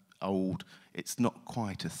another old, it's not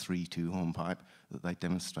quite a 3/2 hornpipe, that they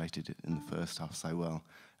demonstrated it in the first half so well.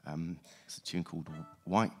 It's a tune called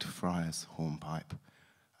Whitefriars Hornpipe,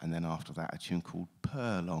 and then after that a tune called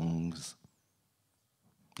Purlongs.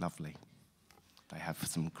 Lovely. They have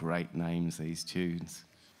some great names, these tunes.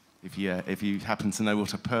 If you happen to know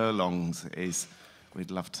what a Purlongs is,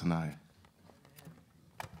 we'd love to know.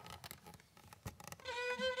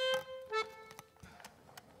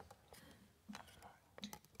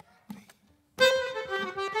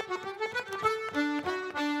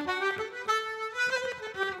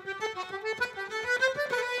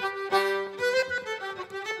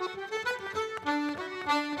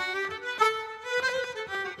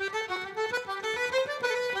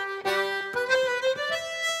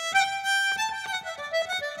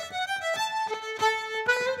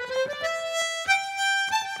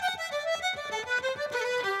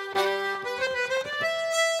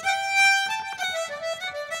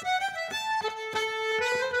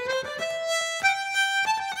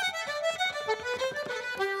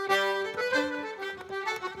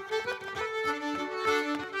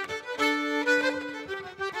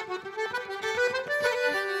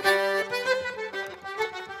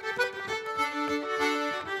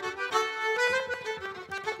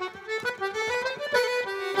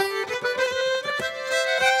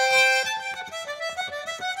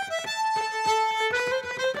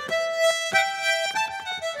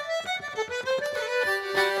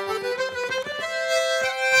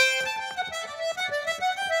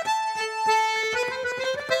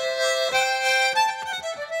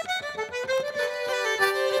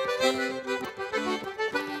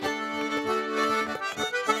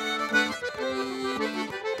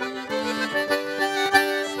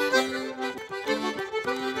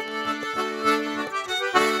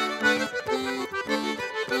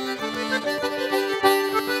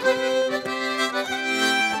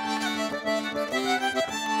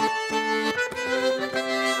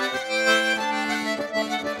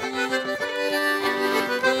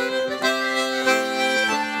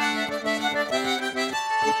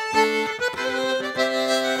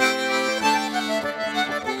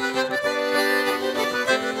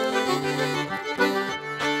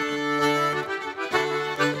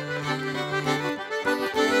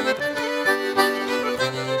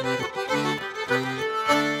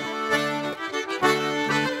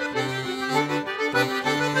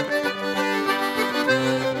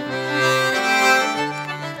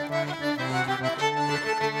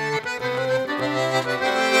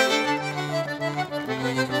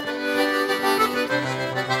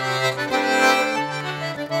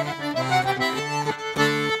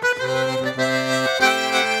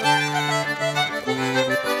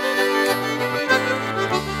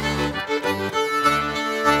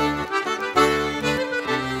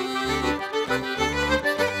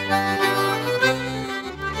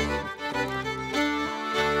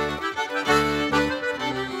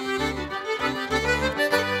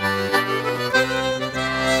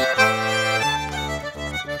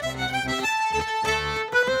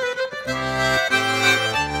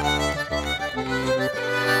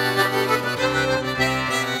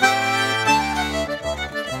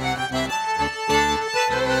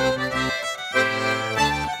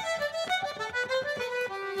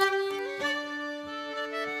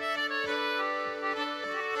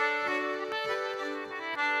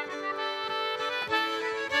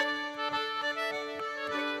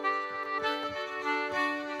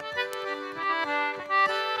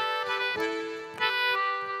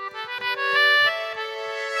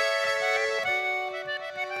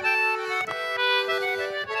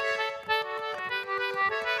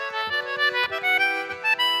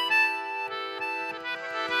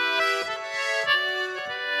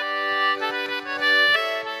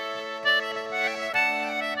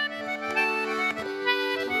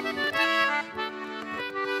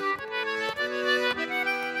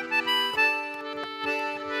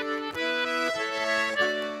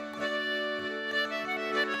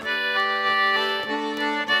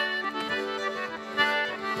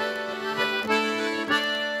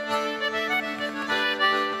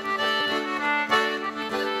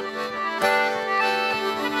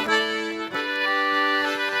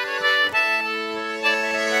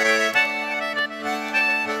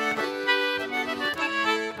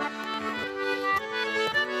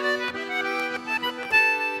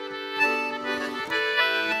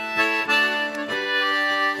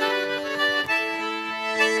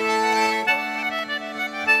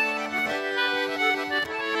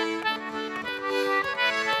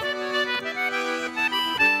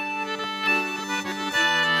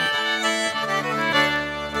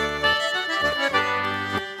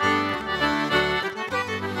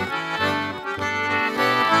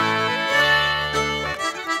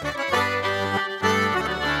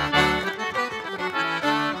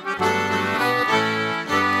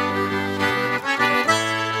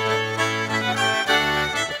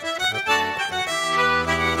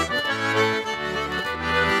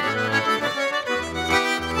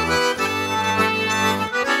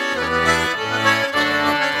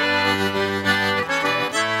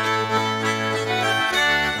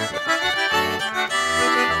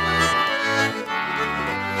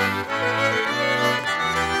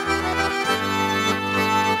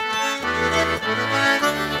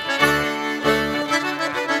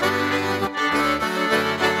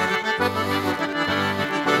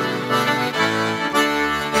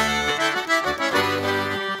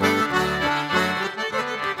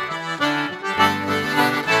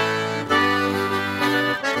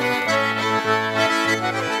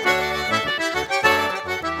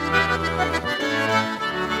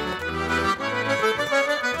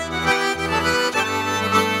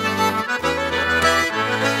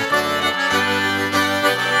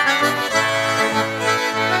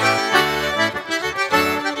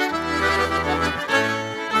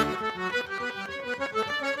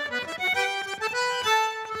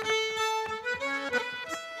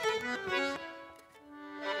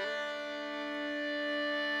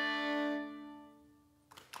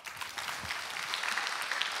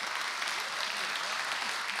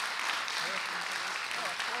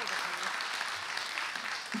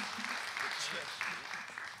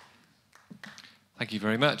 Thank you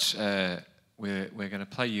very much. We're going to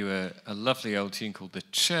play you a lovely old tune called The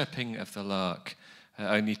Chirping of the Lark.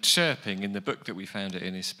 Only chirping in the book that we found it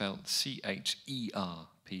in is spelled Cherping.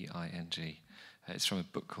 It's from a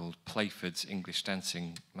book called Playford's English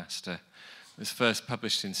Dancing Master. It was first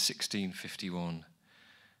published in 1651.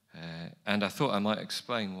 And I thought I might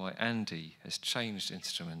explain why Andy has changed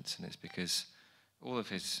instruments, and it's because all of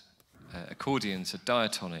his accordions are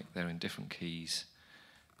diatonic, they're in different keys.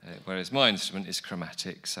 Whereas my instrument is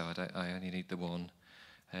chromatic, so I only need the one.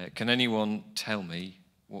 Can anyone tell me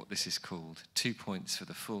what this is called? 2 points for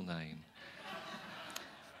the full name.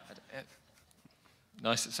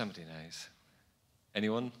 Nice that somebody knows.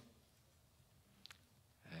 Anyone?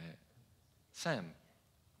 Sam?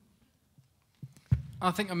 I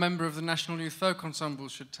think a member of the National Youth Folk Ensemble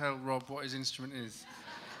should tell Rob what his instrument is.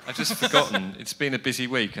 I've just forgotten. It's been a busy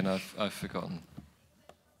week and I've forgotten.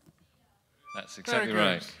 That's exactly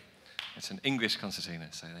right. It's an English concertina,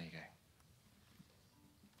 so there you go.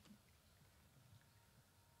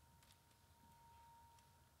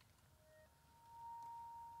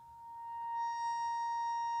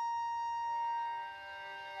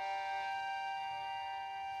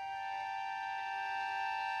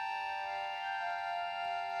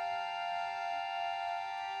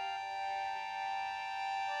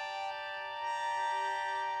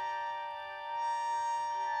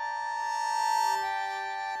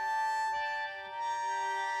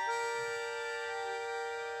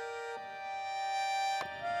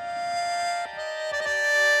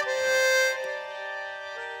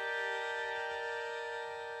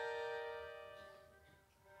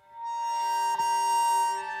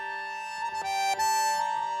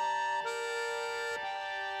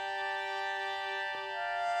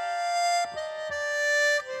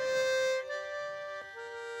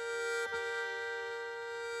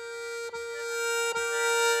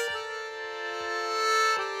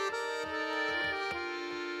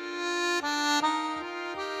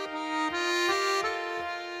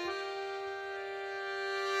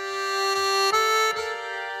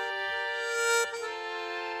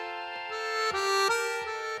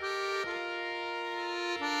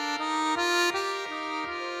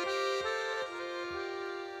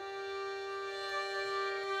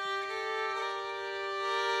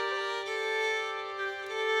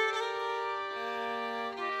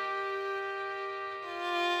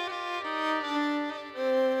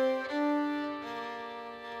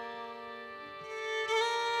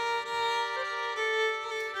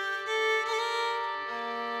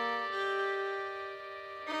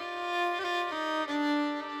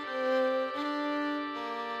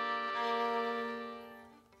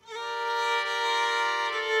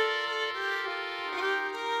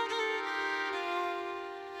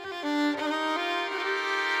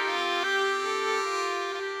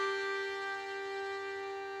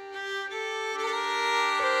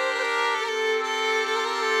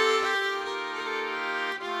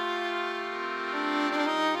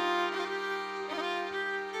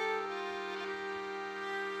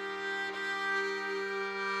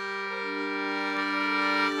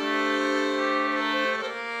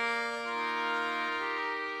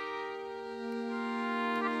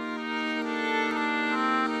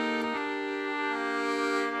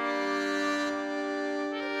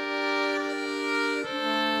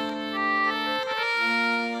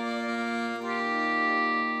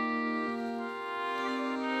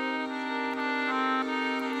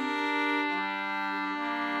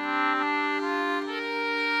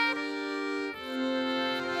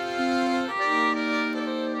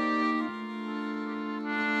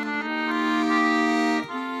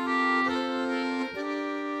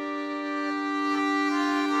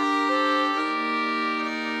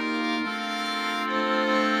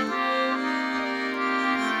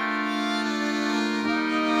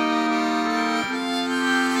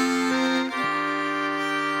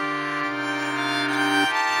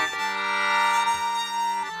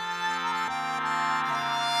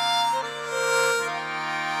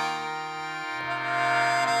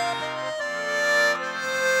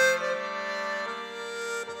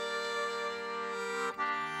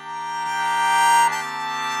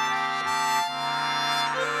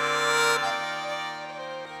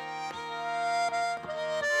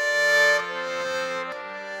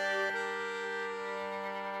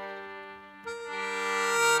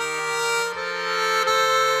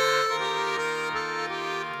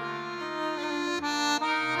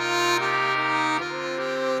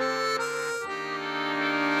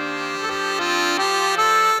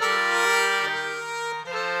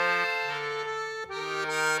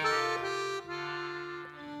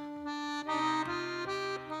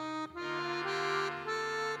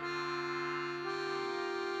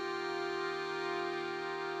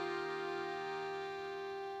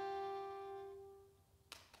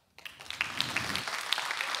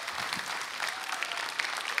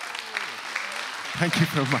 Thank you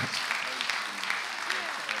very much.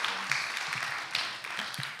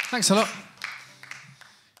 Thanks a lot.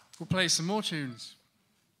 We'll play some more tunes.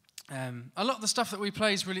 A lot of the stuff that we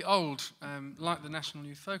play is really old. Like the National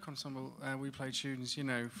Youth Folk Ensemble, we play tunes, you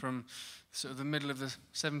know, from sort of the middle of the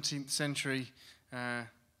 17th century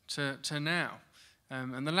to now.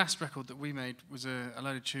 And the last record that we made was a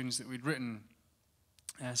load of tunes that we'd written.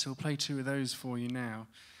 So we'll play 2 of those for you now.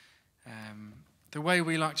 The way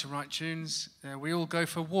we like to write tunes, we all go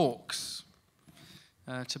for walks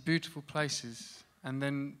to beautiful places. And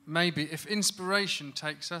then maybe if inspiration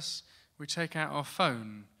takes us, we take out our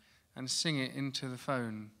phone and sing it into the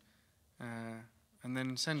phone and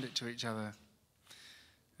then send it to each other.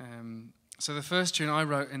 So the first tune I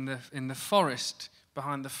wrote in the forest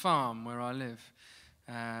behind the farm where I live.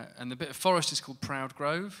 And the bit of forest is called Proud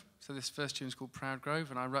Grove. So this first tune is called Proud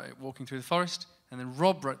Grove, and I wrote it walking through the forest. And then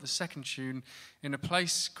Rob wrote the second tune in a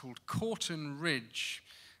place called Corton Ridge,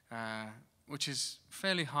 which is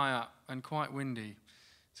fairly high up and quite windy.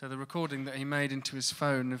 So the recording that he made into his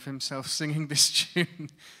phone of himself singing this tune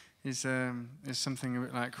is something a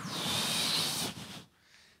bit like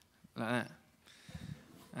that.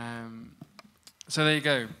 So there you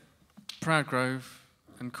go, Proud Grove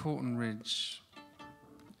and Corton Ridge.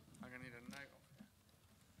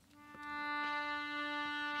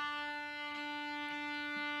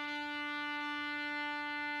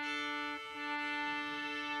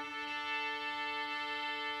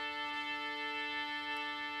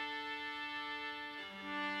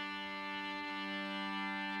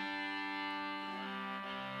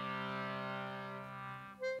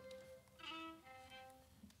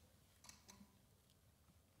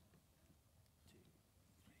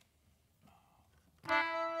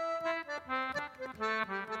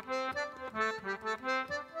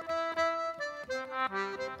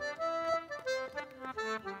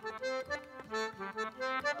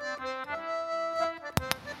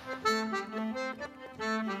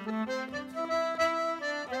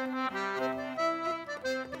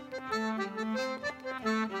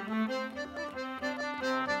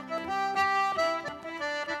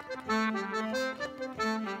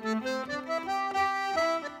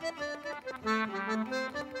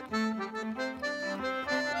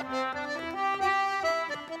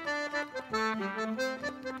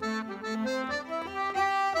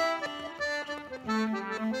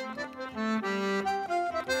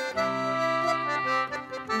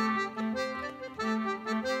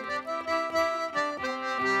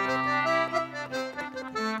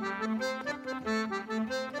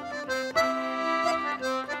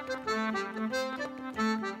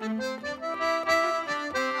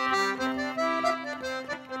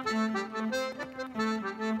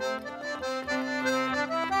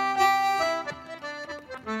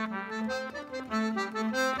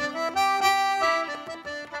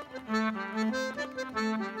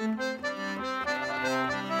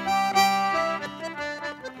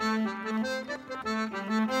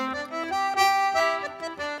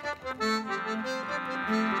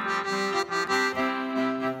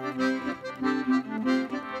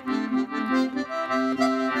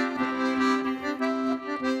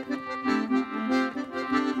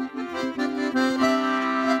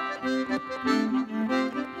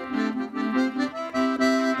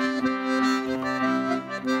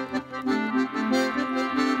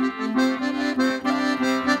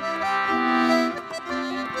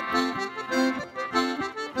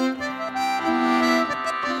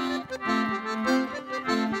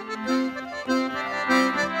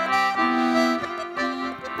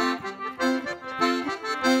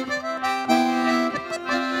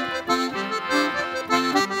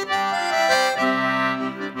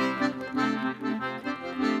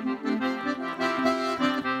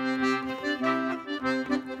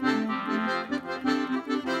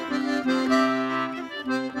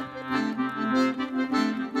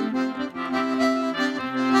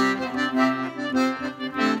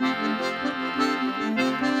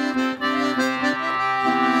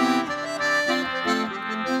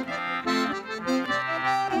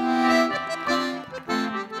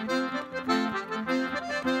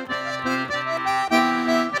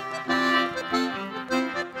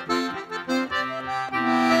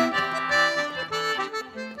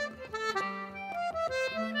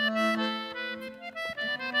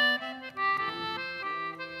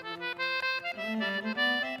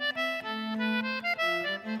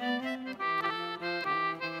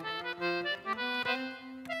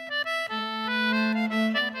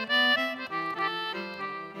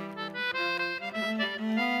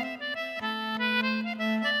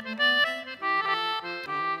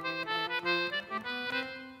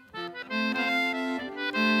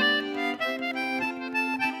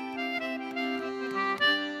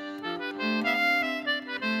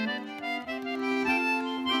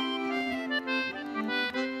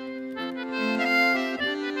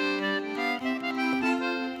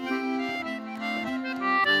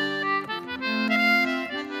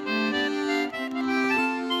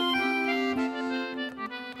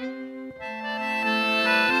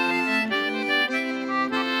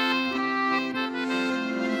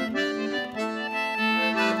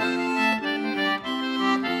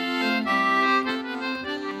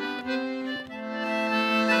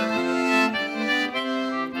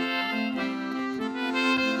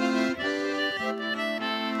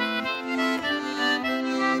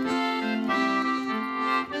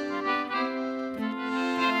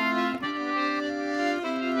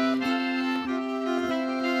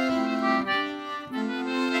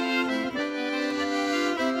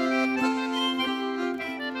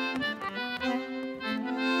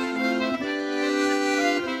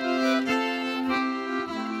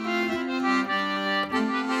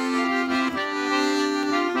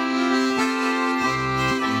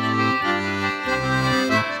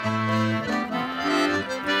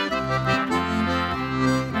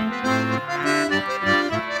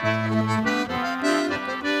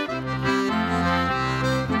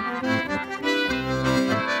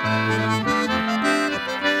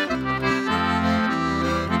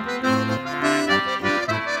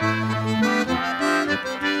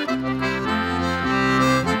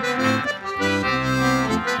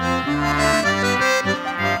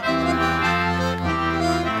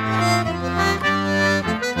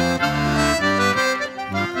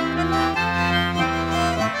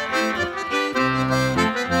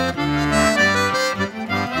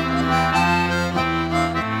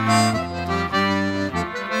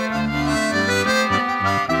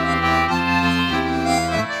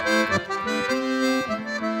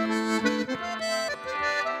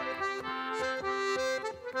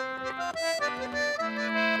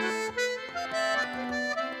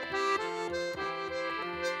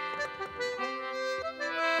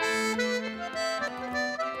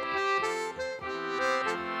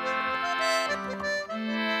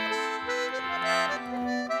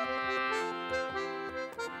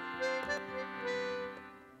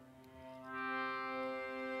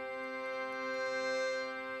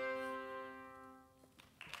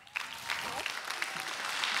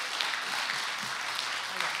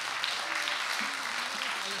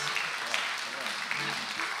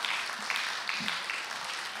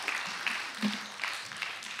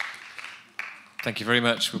 Thank you very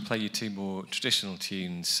much. We'll play you two more traditional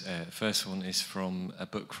tunes. First one is from a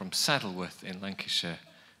book from Saddleworth in Lancashire.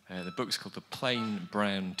 The book's called The Plain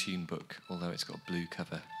Brown Tune Book, although it's got a blue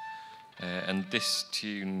cover. And this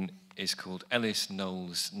tune is called Ellis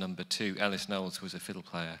Knowles No. 2. Ellis Knowles was a fiddle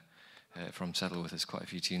player from Saddleworth. There's quite a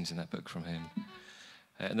few tunes in that book from him.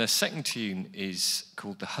 And the second tune is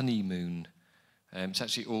called The Honeymoon. It's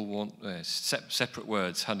actually all separate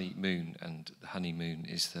words, honey, moon, and the honeymoon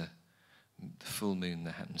is the full moon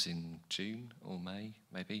that happens in June or May,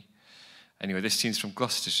 maybe. Anyway, this tune's from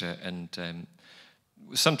Gloucestershire, and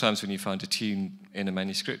sometimes when you find a tune in a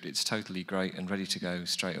manuscript, it's totally great and ready to go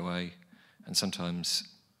straight away, and sometimes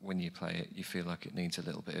when you play it, you feel like it needs a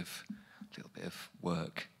little bit of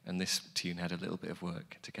work, and this tune had a little bit of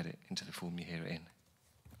work to get it into the form you hear it in.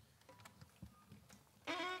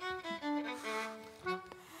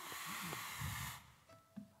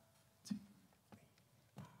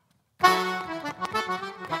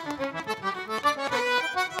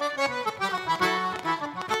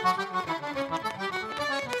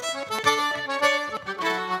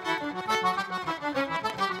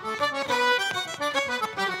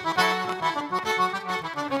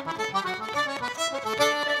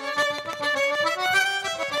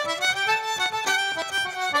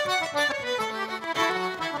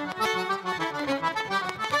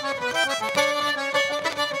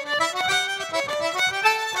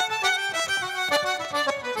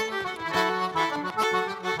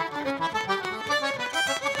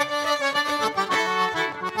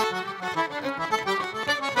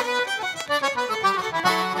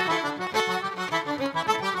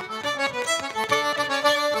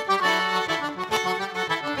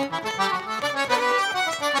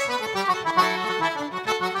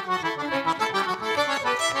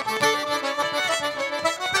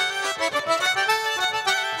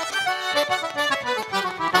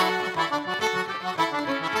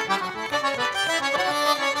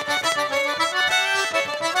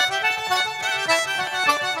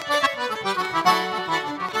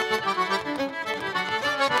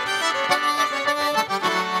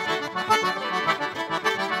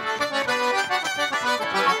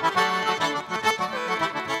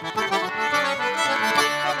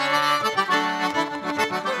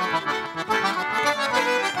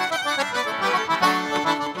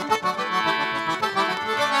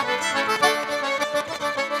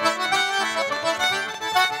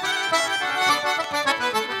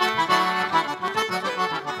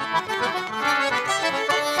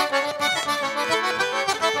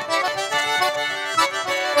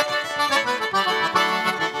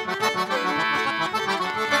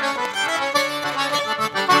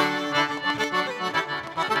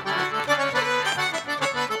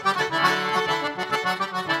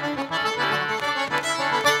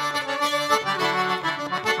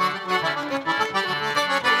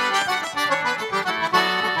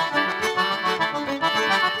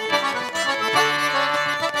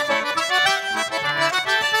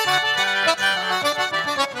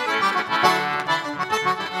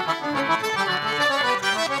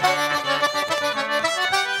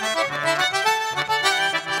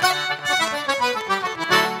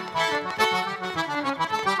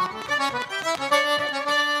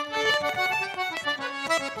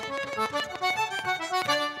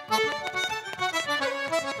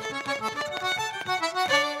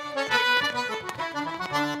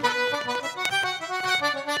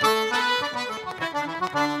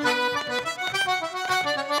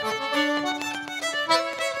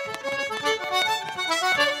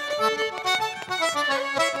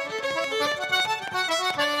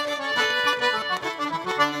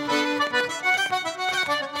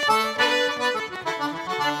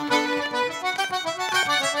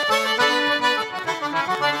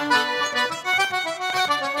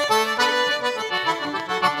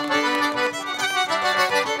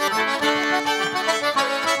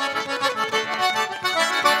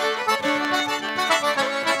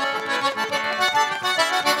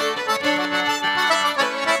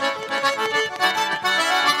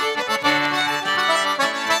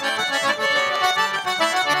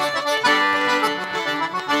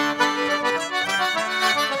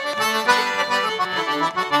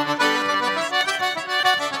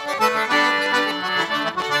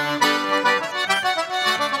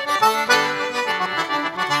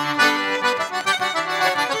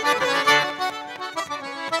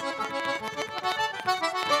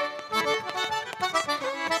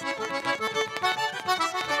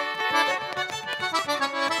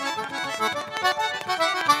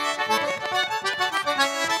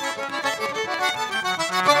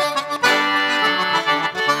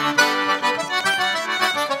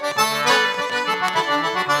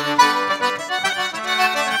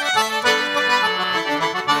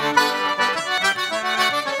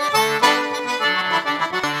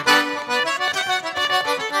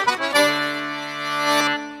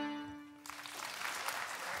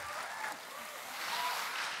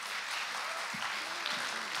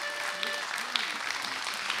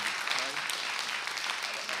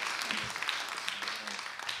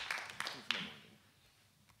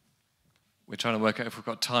 we're trying to work out if we've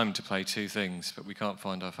got time to play two things, but we can't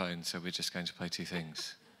find our phone, so we're just going to play two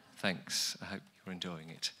things. Thanks. I hope you're enjoying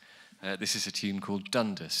it. This is a tune called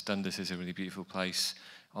Dundas. Dundas is a really beautiful place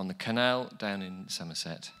on the canal down in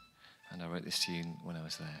Somerset, and I wrote this tune when I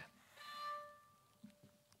was there.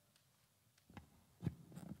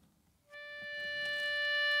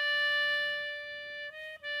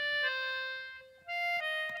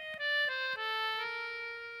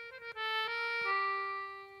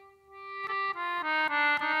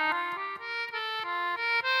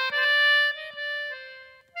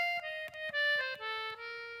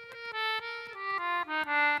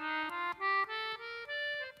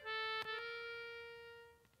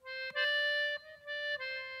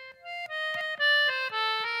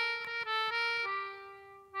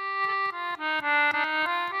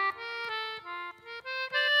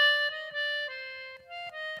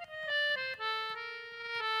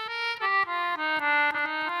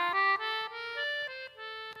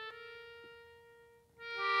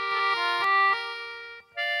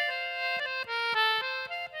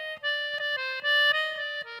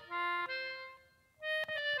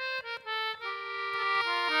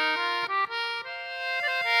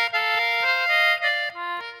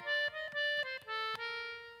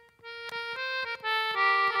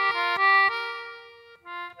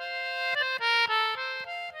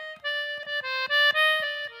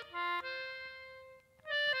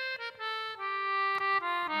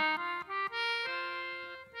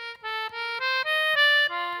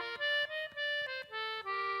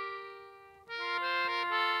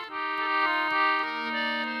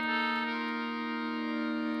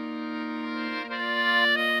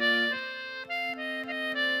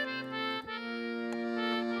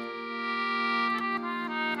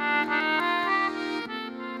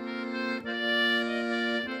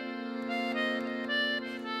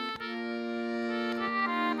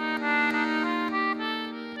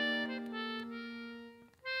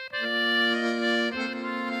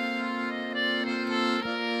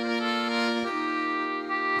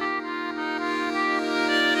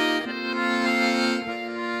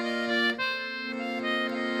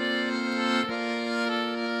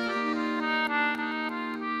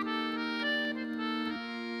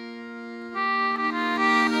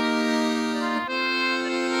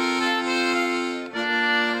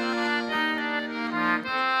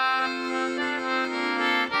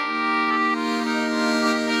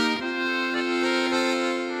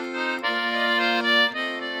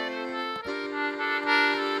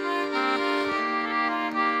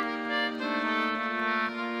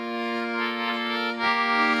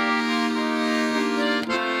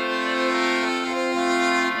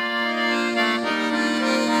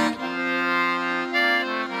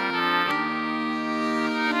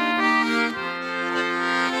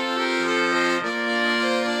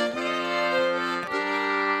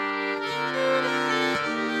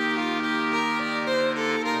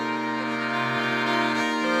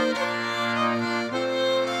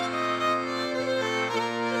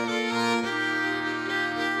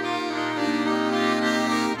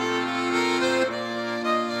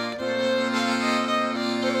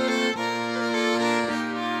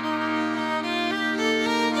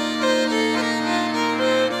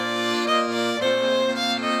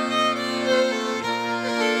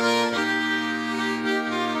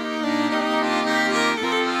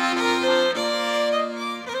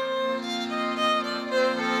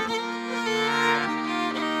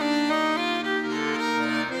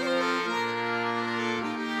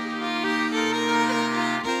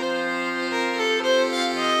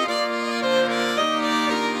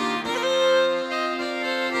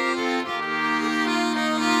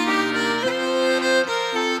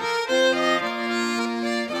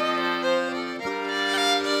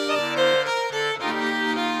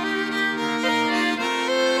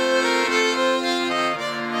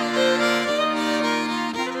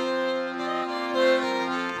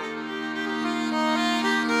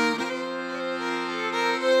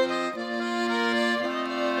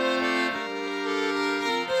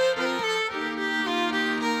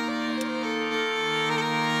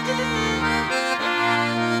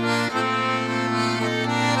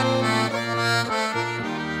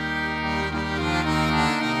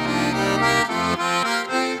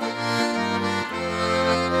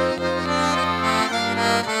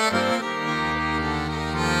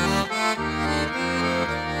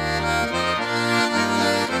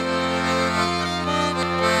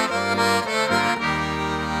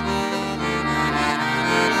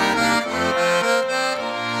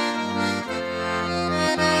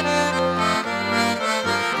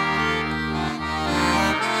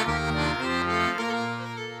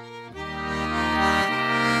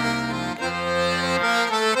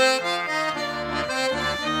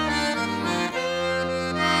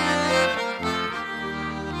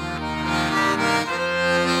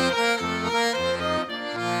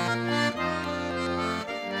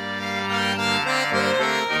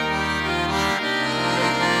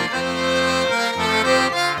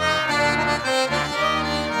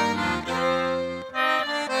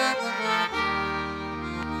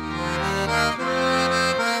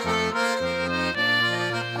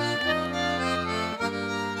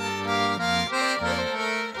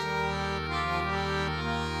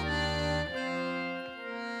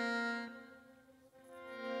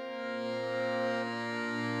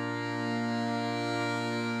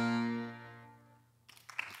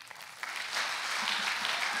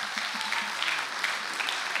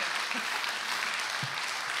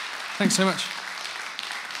 Thanks so much.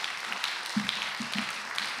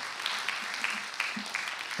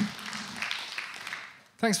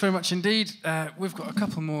 Thanks very much indeed. We've got a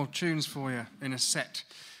couple more tunes for you in a set.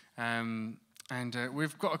 And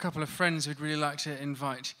we've got a couple of friends who'd really like to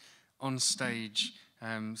invite on stage.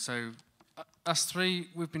 Us three,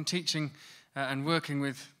 we've been teaching and working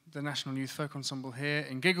with the National Youth Folk Ensemble here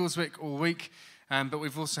in Giggleswick all week, but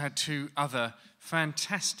we've also had two other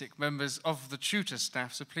fantastic members of the tutor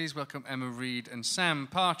staff, so please welcome Emma Reid and Sam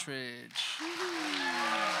Partridge.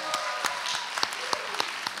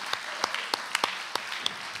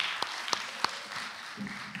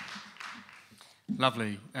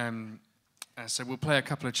 Lovely. So we'll play a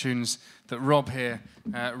couple of tunes that Rob here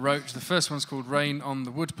wrote. The first one's called Rain on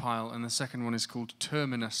the Woodpile, and the second one is called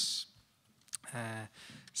Terminus.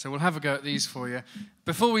 So we'll have a go at these for you.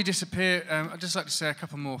 Before we disappear, I'd just like to say a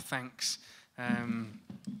couple more thanks.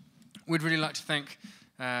 We'd really like to thank,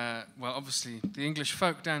 obviously, the English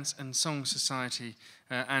Folk Dance and Song Society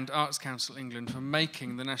and Arts Council England for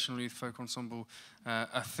making the National Youth Folk Ensemble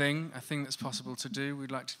a thing that's possible to do.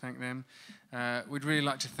 We'd like to thank them. We'd really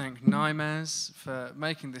like to thank NIMAS for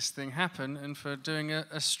making this thing happen and for doing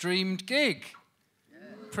a streamed gig. Yeah.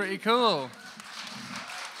 Pretty cool.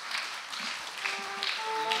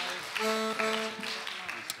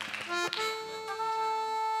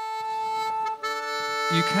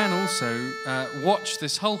 You can also watch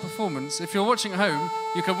this whole performance. If you're watching at home,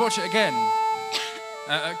 you can watch it again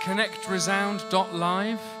at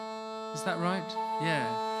connectresound.live. Is that right?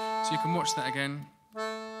 Yeah. So you can watch that again.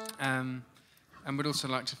 And we'd also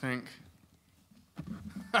like to thank,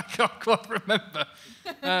 I can't quite remember,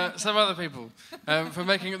 some other people for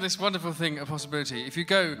making this wonderful thing a possibility. If you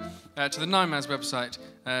go to the NIMAS website,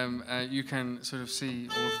 you can sort of see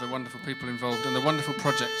all of the wonderful people involved and the wonderful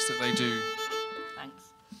projects that they do.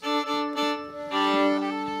 Thanks.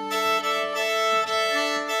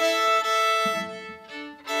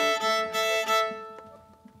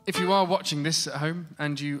 If you are watching this at home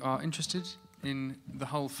and you are interested in the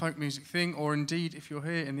whole folk music thing, or indeed if you're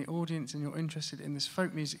here in the audience and you're interested in this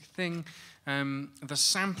folk music thing, the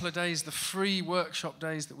sampler days, the free workshop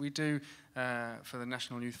days that we do for the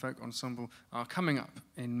National Youth Folk Ensemble are coming up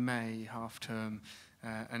in May, half term,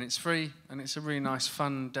 and it's free and it's a really nice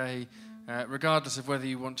fun day, regardless of whether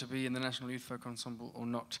you want to be in the National Youth Folk Ensemble or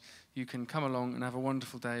not. You can come along and have a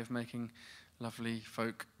wonderful day of making lovely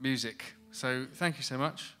folk music. So thank you so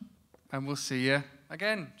much, and we'll see you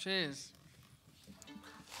again. Cheers.